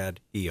Baghdad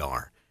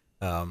ER.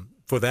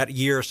 For that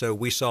year or so,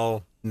 we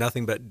saw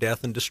nothing but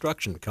death and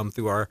destruction come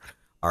through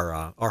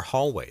our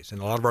hallways, and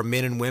a lot of our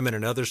men and women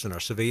and others and our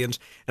civilians.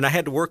 And I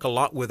had to work a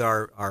lot with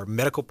our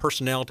medical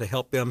personnel to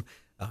help them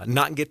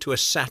not get to a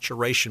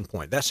saturation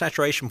point. That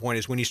saturation point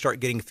is when you start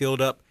getting filled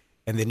up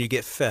and then you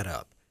get fed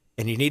up.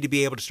 And you need to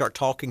be able to start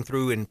talking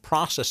through and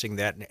processing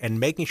that and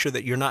making sure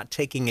that you're not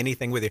taking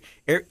anything with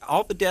you.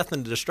 All the death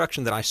and the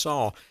destruction that I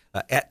saw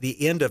at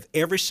the end of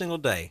every single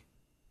day,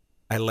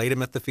 I laid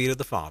them at the feet of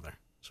the Father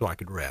so I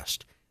could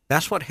rest.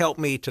 That's what helped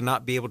me to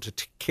not be able to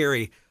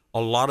carry a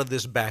lot of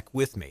this back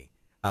with me.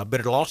 But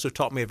it also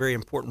taught me a very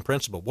important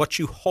principle. What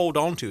you hold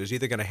on to is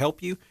either going to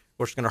help you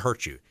or it's going to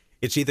hurt you.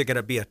 It's either going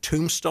to be a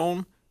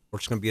tombstone or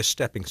it's going to be a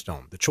stepping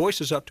stone. The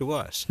choice is up to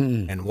us.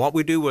 And what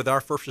we do with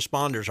our first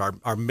responders,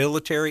 our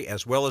military,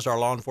 as well as our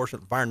law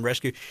enforcement, fire and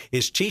rescue,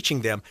 is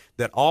teaching them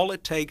that all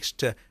it takes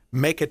to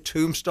make a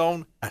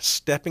tombstone, a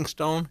stepping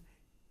stone,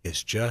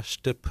 is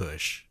just to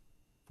push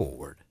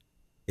forward.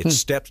 It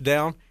steps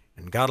down,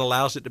 and God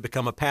allows it to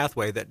become a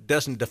pathway that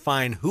doesn't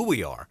define who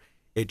we are.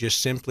 It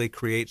just simply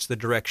creates the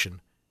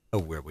direction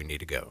of where we need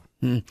to go.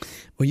 Well,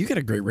 you got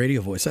a great radio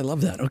voice. I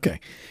love that. Okay.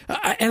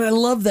 And I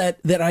love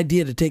that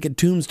idea to take a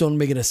tombstone and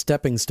make it a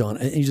stepping stone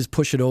and you just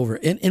push it over.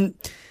 And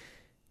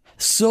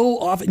so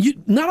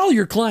often, not all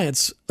your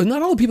clients,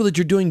 not all the people that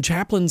you're doing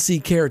chaplaincy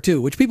care to,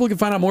 which people can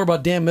find out more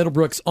about Dan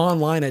Middlebrooks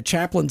online at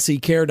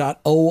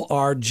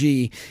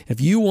chaplaincycare.org.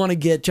 If you want to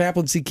get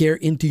chaplaincy care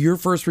into your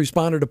first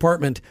responder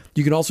department,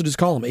 you can also just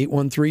call them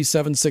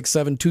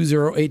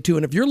 813-767-2082.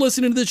 And if you're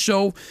listening to this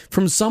show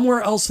from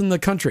somewhere else in the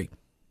country,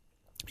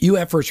 you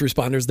have first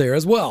responders there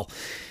as well.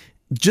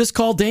 Just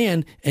call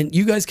Dan and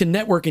you guys can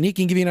network and he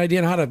can give you an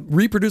idea on how to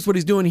reproduce what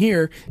he's doing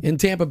here in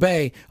Tampa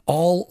Bay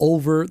all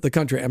over the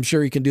country. I'm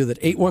sure he can do that.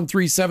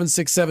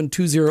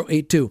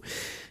 813-767-2082.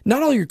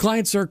 Not all your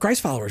clients are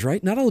Christ followers,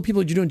 right? Not all the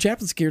people that you're doing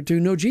chaplaincy care to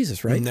know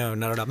Jesus, right? No,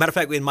 not at all. Matter of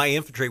fact, in my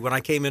infantry, when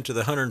I came into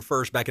the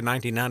 101st back in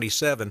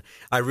 1997,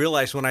 I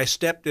realized when I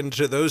stepped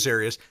into those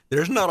areas,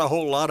 there's not a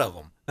whole lot of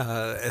them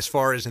as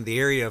far as in the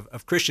area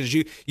of Christians.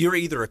 You're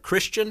either a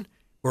Christian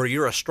or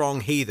you're a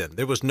strong heathen.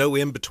 There was no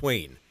in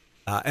between.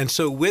 And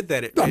so with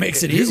that, it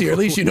makes it easier. At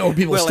least you know where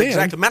people stand.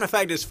 Exactly. Matter of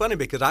fact, it's funny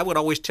because I would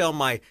always tell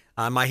my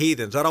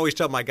heathens, I'd always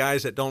tell my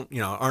guys that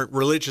aren't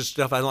religious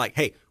stuff, I'm like,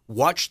 hey,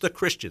 watch the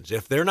Christians.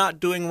 If they're not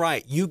doing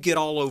right, you get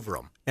all over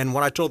them. And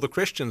what I told the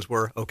Christians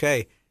were,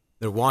 okay,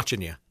 they're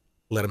watching you.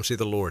 Let them see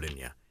the Lord in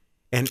you.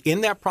 And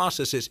in that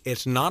process,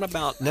 it's not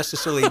about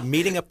necessarily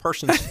meeting a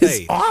person's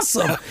faith. It's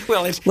awesome.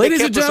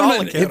 Ladies and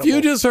gentlemen, if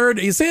you just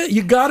heard,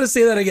 you got to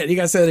say that again. You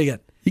got to say that again.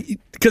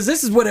 Because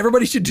this is what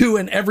everybody should do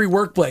in every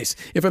workplace.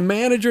 If a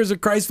manager is a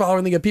Christ follower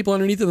and they get people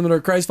underneath them that are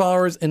Christ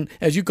followers, and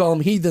as you call them,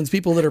 heathens,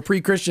 people that are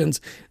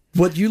pre-Christians,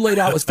 what you laid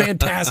out was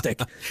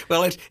fantastic.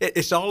 Well,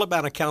 it's all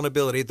about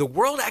accountability. The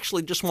world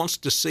actually just wants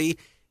to see,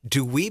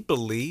 do we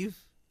believe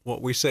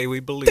what we say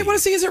we believe? They want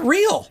to see, is it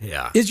real?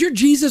 Yeah. Is your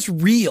Jesus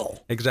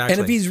real? Exactly.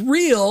 And if he's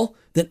real,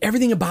 then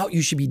everything about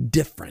you should be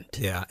different.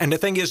 Yeah. And the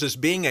thing is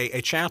being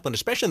a chaplain,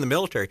 especially in the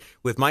military,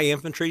 with my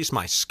infantries,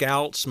 my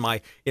scouts,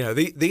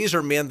 these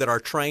are men that are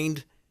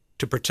trained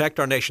to protect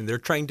our nation. They're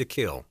trained to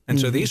kill. And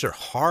so these are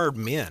hard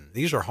men.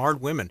 These are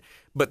hard women.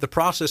 But the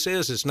process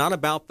it's not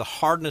about the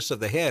hardness of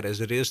the head as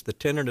it is the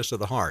tenderness of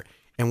the heart.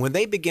 And when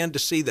they begin to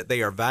see that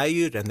they are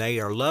valued and they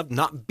are loved,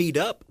 not beat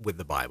up with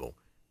the Bible,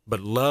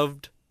 but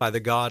loved by the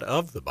God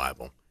of the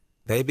Bible,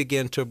 they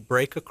begin to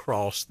break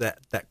across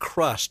that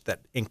crust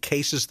that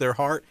encases their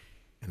heart,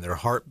 and their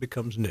heart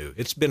becomes new.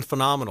 It's been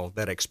phenomenal,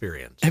 that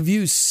experience. Have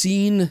you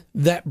seen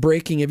that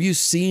breaking? Have you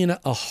seen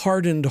a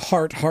hardened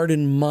heart,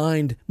 hardened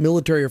mind,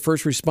 military or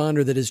first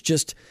responder that is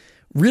just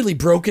really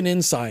broken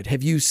inside?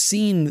 Have you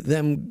seen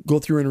them go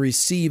through and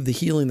receive the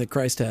healing that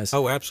Christ has?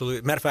 Oh,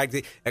 absolutely. Matter of fact,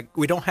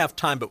 we don't have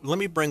time, but let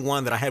me bring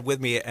one that I had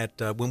with me at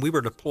when we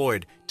were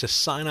deployed to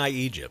Sinai,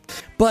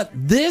 Egypt. But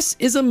this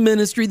is a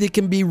ministry that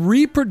can be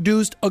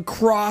reproduced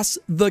across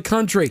the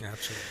country.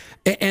 Absolutely.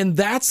 And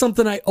that's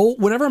something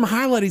whenever I'm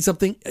highlighting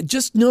something,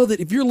 just know that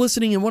if you're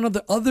listening in one of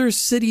the other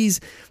cities,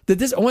 that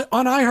this on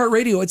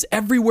iHeartRadio, it's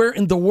everywhere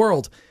in the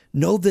world.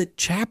 Know that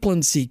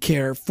chaplaincy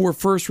care for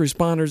first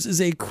responders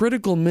is a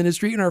critical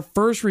ministry, and our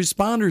first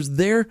responders,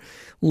 they're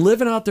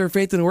living out their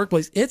faith in the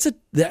workplace.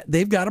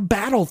 They've got a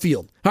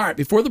battlefield. All right,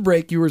 before the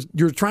break, you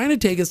were trying to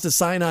take us to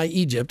Sinai,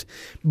 Egypt,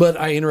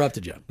 but I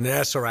interrupted you.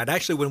 That's all right.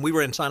 Actually, when we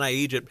were in Sinai,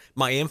 Egypt,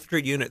 my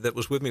infantry unit that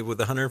was with me with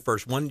the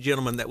 101st, one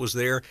gentleman that was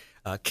there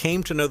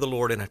came to know the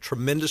Lord in a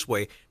tremendous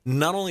way.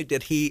 Not only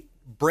did he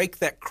break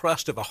that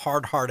crust of a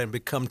hard heart and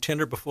become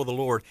tender before the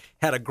Lord,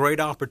 had a great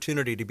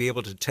opportunity to be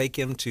able to take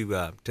him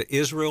to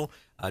Israel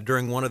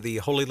during one of the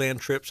Holy Land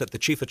trips that the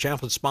Chief of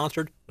Chaplains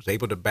sponsored, was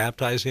able to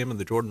baptize him in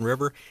the Jordan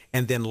River.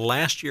 And then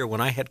last year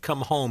when I had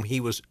come home, he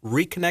was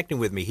reconnecting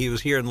with me. He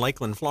was here in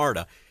Lakeland,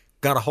 Florida.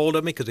 Got a hold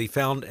of me because he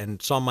found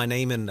and saw my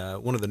name in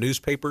one of the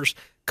newspapers,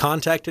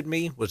 contacted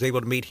me, was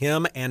able to meet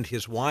him and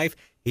his wife.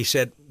 He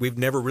said, we've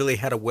never really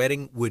had a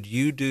wedding. Would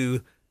you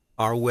do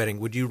our wedding?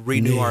 Would you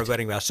renew our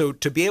wedding vow? So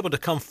to be able to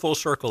come full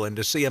circle and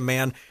to see a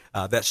man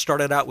that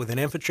started out with an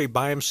infantry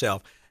by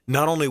himself,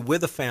 not only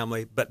with a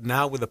family, but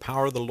now with the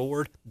power of the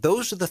Lord,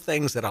 those are the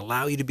things that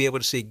allow you to be able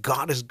to see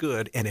God is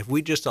good. And if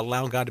we just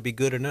allow God to be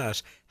good in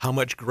us, how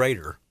much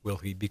greater will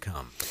he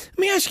become? Let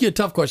me ask you a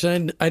tough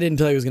question. I didn't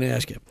tell you I was going to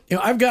ask you.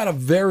 I've got a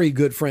very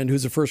good friend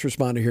who's a first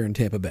responder here in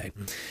Tampa Bay.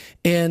 Mm-hmm.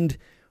 And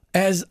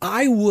as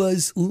I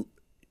was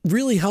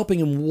really helping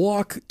him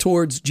walk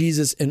towards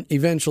Jesus and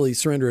eventually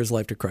surrender his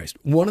life to Christ,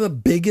 one of the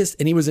biggest,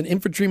 and he was an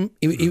infantry,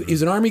 he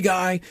was an Army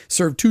guy,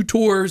 served 2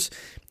 tours,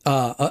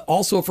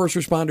 also a first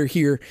responder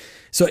here.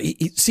 So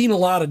he's seen a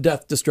lot of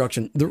death,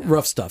 destruction, the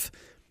rough stuff.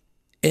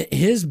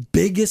 His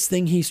biggest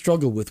thing he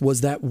struggled with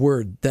was that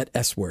word, that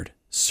S word,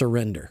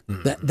 surrender.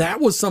 That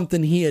was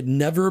something he had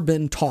never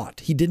been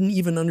taught. He didn't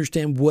even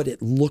understand what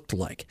it looked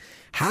like.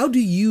 How do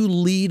you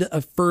lead a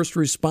first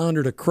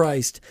responder to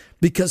Christ?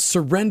 Because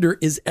surrender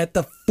is at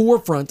the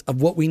forefront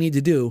of what we need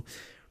to do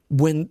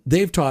when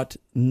they've taught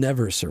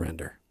never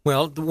surrender.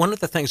 Well, one of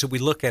the things that we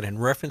look at in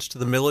reference to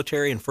the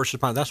military and first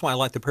responders, that's why I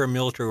like the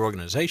paramilitary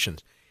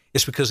organizations,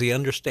 is because they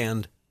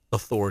understand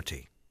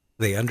authority.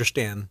 They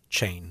understand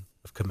chain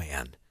of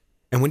command.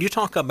 And when you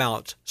talk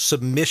about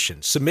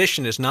submission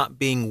is not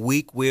being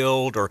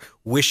weak-willed or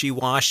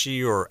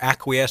wishy-washy or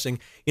acquiescing.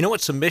 You know what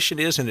submission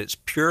is in its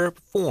pure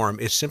form?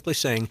 Is simply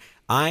saying,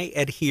 I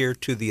adhere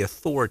to the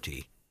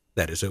authority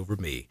that is over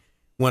me.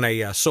 When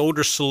a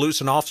soldier salutes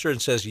an officer and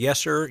says,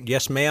 yes, sir,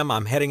 yes, ma'am,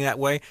 I'm heading that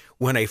way.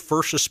 When a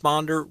first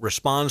responder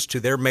responds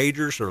to their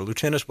majors or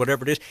lieutenants,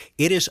 whatever it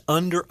is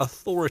under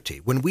authority.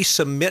 When we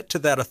submit to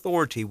that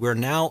authority, we're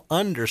now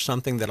under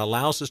something that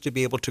allows us to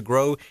be able to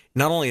grow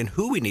not only in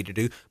who we need to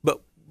do,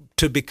 but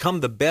to become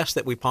the best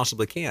that we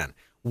possibly can.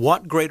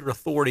 What greater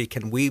authority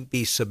can we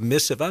be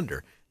submissive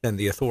under than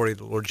the authority of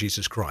the Lord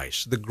Jesus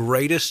Christ, the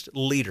greatest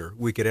leader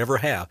we could ever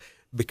have,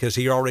 because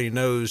he already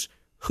knows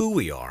who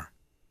we are.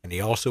 And he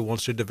also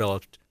wants to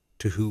develop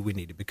to who we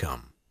need to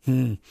become.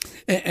 And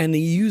he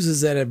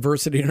uses that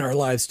adversity in our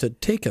lives to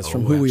take us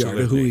from who we are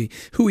to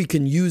who we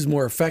can use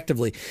more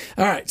effectively.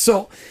 All right,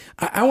 so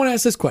I want to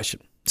ask this question.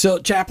 So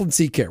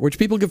Chaplaincy Care, which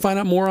people can find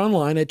out more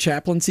online at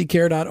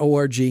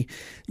chaplaincycare.org.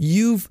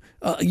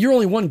 You're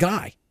only one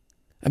guy.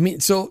 I mean,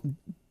 so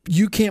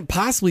you can't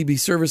possibly be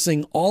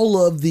servicing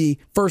all of the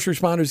first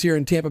responders here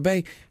in Tampa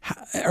Bay.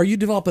 Are you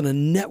developing a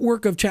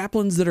network of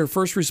chaplains that are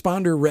first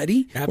responder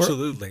ready?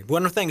 Absolutely.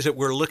 One of the things that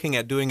we're looking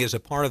at doing as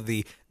a part of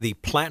the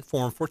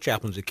platform for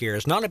Chaplaincy Care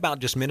is not about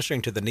just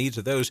ministering to the needs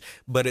of those,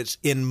 but it's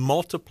in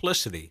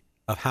multiplicity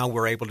of how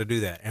we're able to do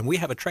that. And we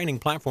have a training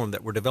platform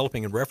that we're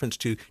developing in reference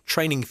to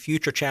training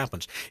future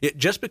chaplains.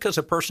 Just because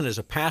a person is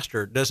a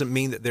pastor doesn't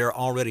mean that they're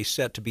already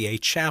set to be a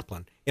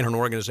chaplain in an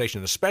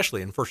organization,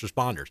 especially in first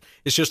responders.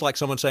 It's just like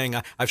someone saying,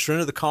 I've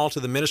surrendered the call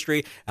to the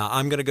ministry,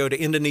 I'm going to go to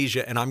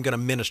Indonesia and I'm going to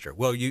minister.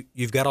 Well,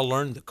 you've got to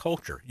learn the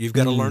culture. You've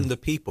got to learn the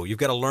people. You've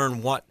got to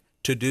learn what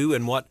to do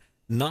and what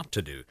not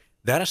to do.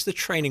 That is the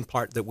training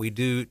part that we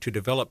do to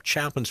develop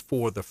chaplains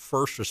for the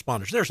first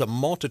responders. There's a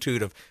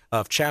multitude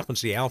of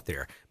chaplaincy out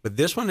there, but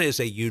this one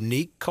is a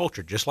unique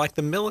culture, just like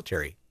the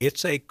military.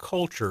 It's a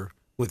culture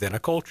within a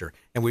culture,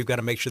 and we've got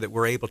to make sure that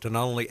we're able to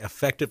not only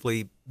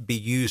effectively be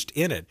used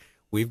in it,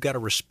 we've got to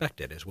respect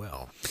it as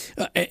well.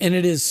 And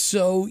it is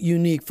so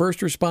unique. First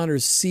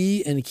responders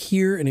see and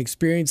hear and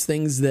experience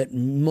things that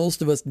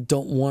most of us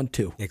don't want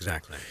to.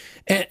 Exactly.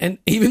 And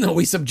even though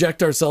we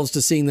subject ourselves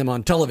to seeing them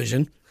on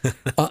television,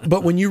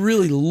 but when you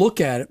really look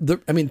at it,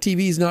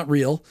 TV is not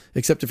real,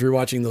 except if you're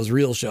watching those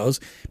real shows,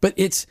 but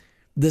it's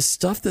the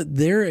stuff that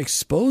they're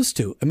exposed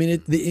to. I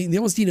mean, they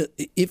almost need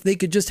if they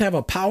could just have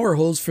a power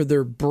hose for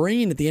their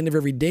brain at the end of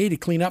every day to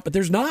clean up, but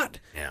there's not.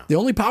 Yeah. The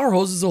only power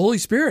hose is the Holy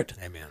Spirit.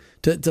 Amen.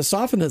 To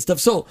soften that stuff.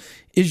 So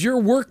is your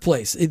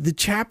workplace, the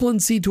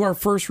chaplaincy to our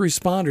first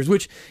responders,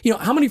 which,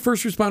 how many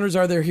first responders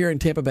are there here in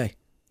Tampa Bay?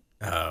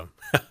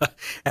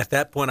 At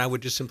that point, I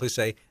would just simply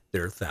say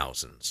there are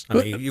thousands. I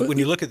mean, when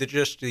you look at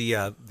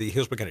the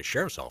Hillsborough County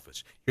Sheriff's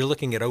Office, you're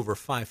looking at over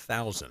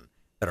 5,000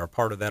 that are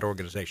part of that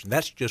organization.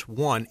 That's just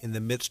one in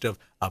the midst of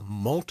a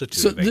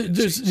multitude of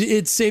agencies.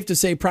 It's safe to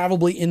say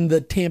probably in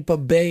the Tampa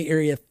Bay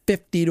area,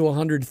 50 to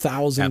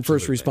 100,000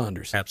 first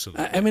responders.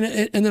 Absolutely. I mean,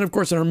 and then of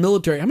course in our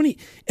military,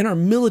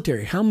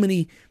 how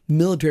many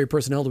military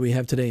personnel do we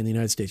have today in the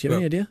United States? You have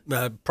any idea?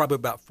 Probably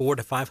about 400,000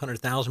 to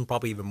 500,000,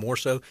 probably even more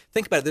so.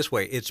 Think about it this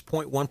way. It's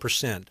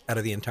 0.1% out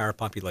of the entire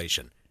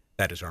population.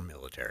 That is our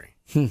military.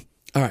 All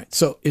right.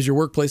 So is your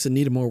workplace in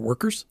need of more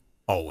workers?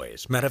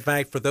 Always. Matter of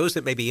fact, for those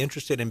that may be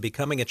interested in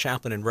becoming a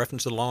chaplain in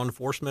reference to law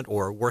enforcement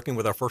or working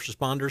with our first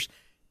responders,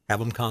 have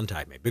them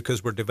contact me,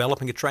 because we're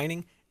developing a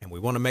training and we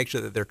want to make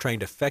sure that they're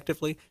trained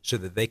effectively so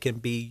that they can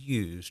be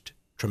used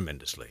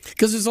tremendously.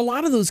 Because there's a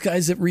lot of those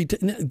guys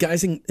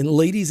guys and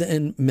ladies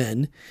and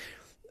men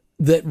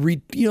that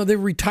they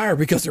retire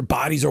because their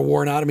bodies are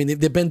worn out. I mean,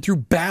 they've been through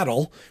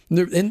battle,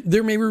 and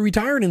they're maybe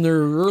retired in their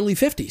early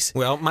 50s.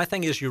 Well, my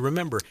thing is, you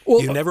remember,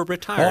 you never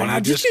retire. Oh,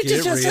 just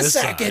a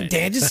second,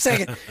 Dan, just a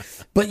second.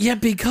 But yet,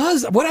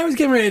 because what I was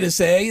getting ready to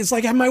say, it's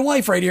like I have my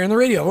wife right here on the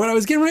radio. What I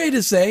was getting ready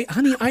to say,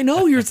 honey, I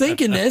know you're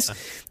thinking this,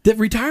 that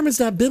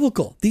retirement's not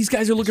biblical. These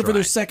guys are looking for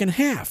their second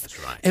half.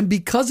 That's right. And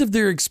because of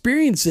their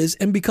experiences,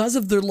 and because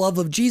of their love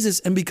of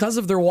Jesus, and because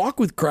of their walk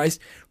with Christ,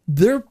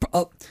 they're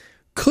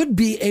could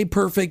be a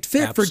perfect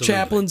fit for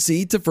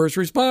chaplaincy to first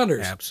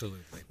responders.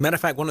 Absolutely. Matter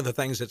of fact, one of the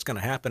things that's going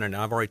to happen, and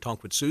I've already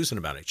talked with Susan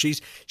about it,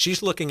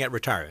 she's looking at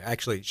retirement.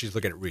 Actually, she's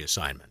looking at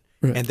reassessment.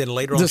 Right. And then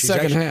later on,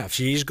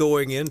 she's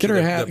going into get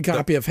her a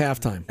copy of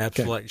Halftime.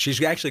 Absolutely. Okay.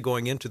 She's actually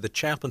going into the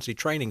chaplaincy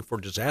training for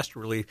disaster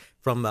relief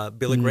from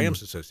Billy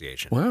Graham's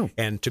association. Wow.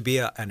 And to be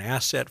an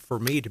asset for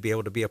me to be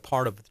able to be a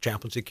part of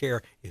chaplaincy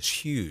care is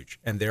huge.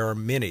 And there are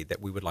many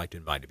that we would like to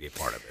invite to be a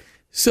part of it.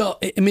 So,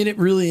 I mean, it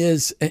really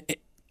is.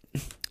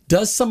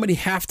 Does somebody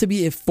have to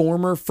be a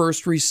former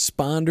first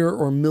responder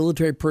or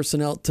military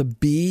personnel to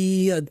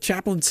be a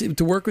chaplaincy,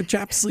 to work with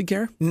chaplaincy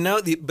care?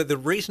 No, but the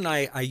reason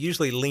I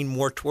usually lean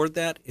more toward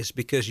that is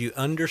because you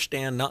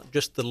understand not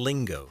just the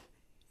lingo,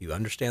 you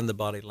understand the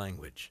body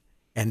language.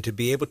 And to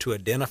be able to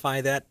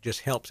identify that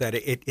just helps that.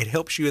 It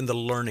helps you in the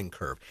learning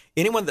curve.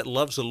 Anyone that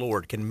loves the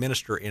Lord can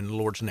minister in the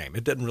Lord's name.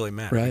 It doesn't really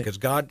matter because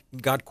God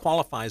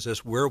qualifies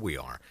us where we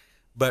are.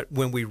 But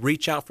when we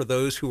reach out for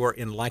those who are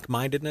in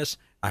like-mindedness,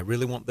 I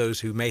really want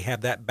those who may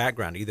have that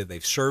background. Either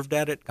they've served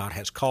at it, God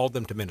has called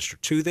them to minister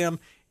to them,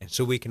 and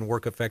so we can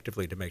work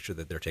effectively to make sure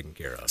that they're taken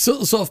care of.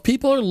 So if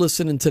people are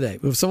listening today,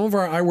 if some of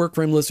our I Work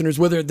For Him listeners,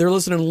 whether they're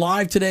listening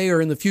live today or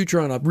in the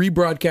future on a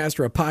rebroadcast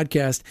or a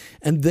podcast,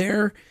 and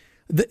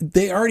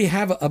they already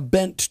have a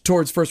bent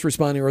towards first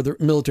responding or the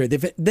military,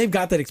 they've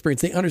got that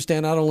experience. They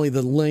understand not only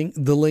the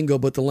lingo,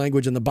 but the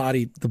language and the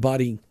body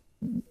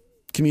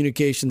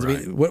communications. Right.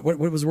 I mean, what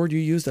was the word you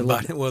used? The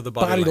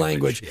body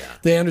language. Yeah.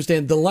 They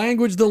understand the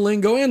language, the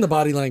lingo, and the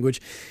body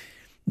language.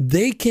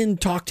 They can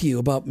talk to you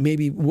about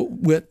maybe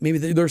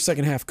their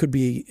second half could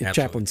be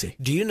chaplaincy.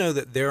 Do you know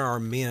that there are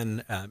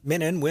men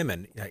and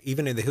women,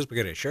 even in the Hillsborough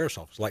County Sheriff's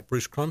Office, like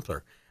Bruce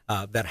Crumpler,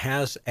 that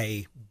has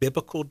a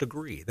biblical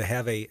degree. They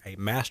have a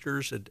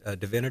master's of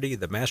divinity,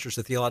 the master's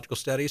of theological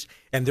studies,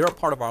 and they're a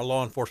part of our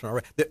law enforcement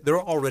already. They're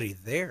already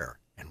there.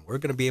 And we're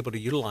going to be able to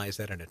utilize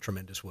that in a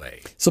tremendous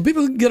way. So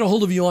people can get a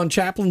hold of you on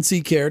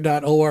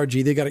chaplaincycare.org.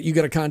 You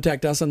got to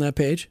contact us on that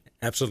page?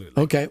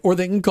 Absolutely. Okay. Or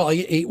they can call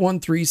you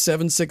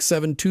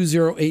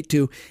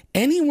 813-767-2082.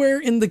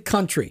 Anywhere in the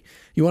country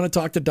you want to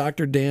talk to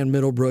Dr. Dan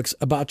Middlebrooks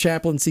about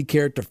chaplaincy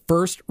care to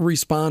first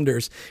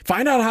responders.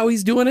 Find out how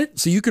he's doing it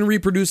so you can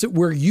reproduce it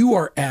where you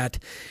are at.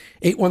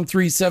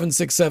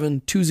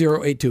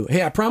 813-767-2082.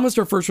 Hey, I promised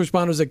our first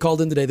responders that called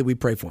in today that we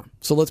pray for them.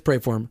 So let's pray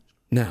for them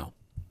now.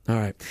 All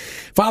right.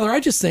 Father, I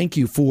just thank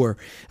you for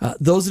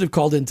those that have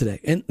called in today.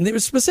 And there were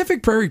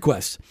specific prayer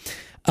requests.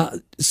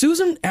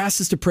 Susan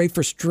asked us to pray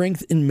for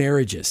strength in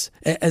marriages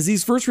as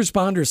these first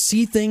responders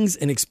see things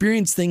and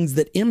experience things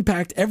that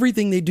impact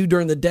everything they do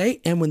during the day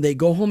and when they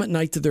go home at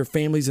night to their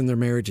families and their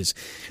marriages.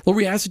 Lord,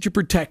 we ask that you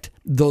protect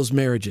those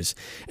marriages.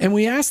 And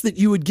we ask that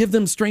you would give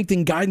them strength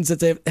and guidance that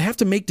they have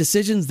to make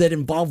decisions that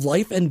involve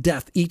life and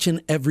death each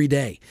and every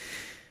day.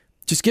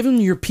 Just give them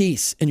your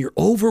peace and your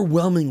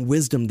overwhelming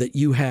wisdom that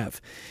you have.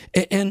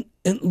 And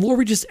Lord,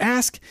 we just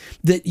ask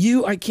that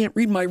I can't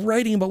read my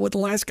writing about what the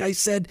last guy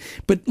said,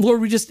 but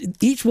Lord,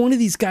 each one of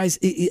these guys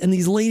and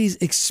these ladies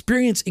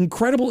experience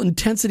incredible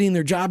intensity in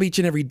their job each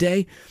and every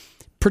day.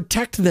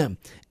 Protect them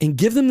and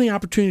give them the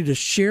opportunity to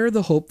share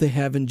the hope they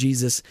have in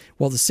Jesus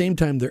while at the same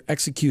time they're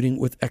executing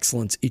with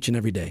excellence each and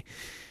every day.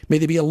 May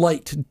they be a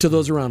light to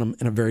those around them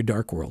in a very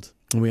dark world.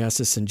 And we ask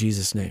this in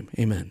Jesus' name.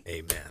 Amen.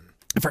 Amen.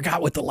 I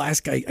forgot what the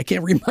last guy, I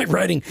can't read my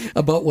writing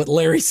about what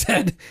Larry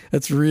said.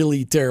 That's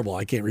really terrible.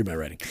 I can't read my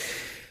writing.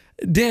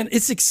 Dan,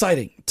 it's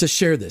exciting to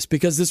share this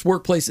because this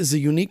workplace is a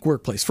unique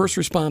workplace. First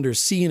responders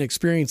see and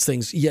experience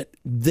things, yet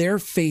their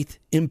faith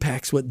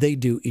impacts what they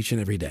do each and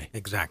every day.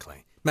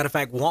 Exactly. Matter of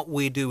fact, what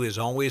we do is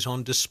always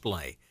on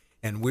display,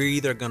 and we're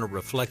either going to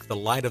reflect the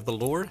light of the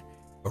Lord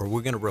or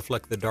we're going to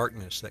reflect the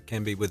darkness that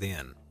can be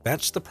within.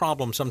 That's the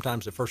problem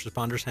sometimes that first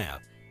responders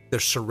have. They're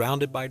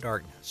surrounded by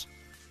darkness.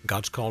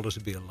 God's called us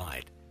to be a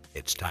light.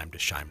 It's time to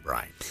shine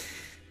bright.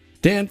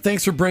 Dan,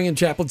 thanks for bringing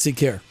Chaplaincy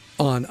Care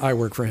on I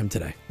Work For Him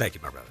today. Thank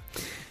you, my brother.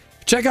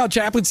 Check out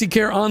Chaplaincy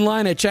Care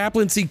online at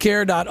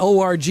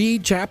chaplaincycare.org,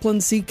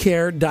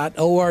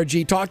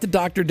 chaplaincycare.org. Talk to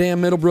Dr.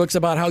 Dan Middlebrooks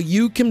about how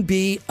you can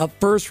be a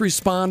first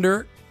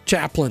responder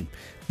chaplain.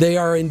 They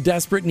are in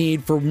desperate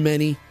need for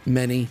many,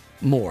 many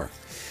more.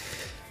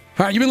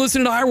 All right, you've been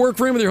listening to I Work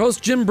For Him with your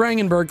host, Jim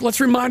Brangenberg. Let's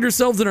remind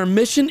ourselves that our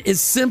mission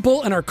is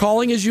simple and our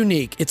calling is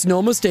unique. It's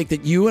no mistake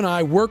that you and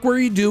I work where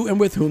you do and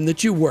with whom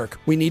that you work.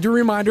 We need to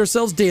remind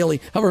ourselves daily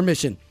of our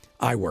mission.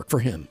 I work for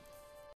Him.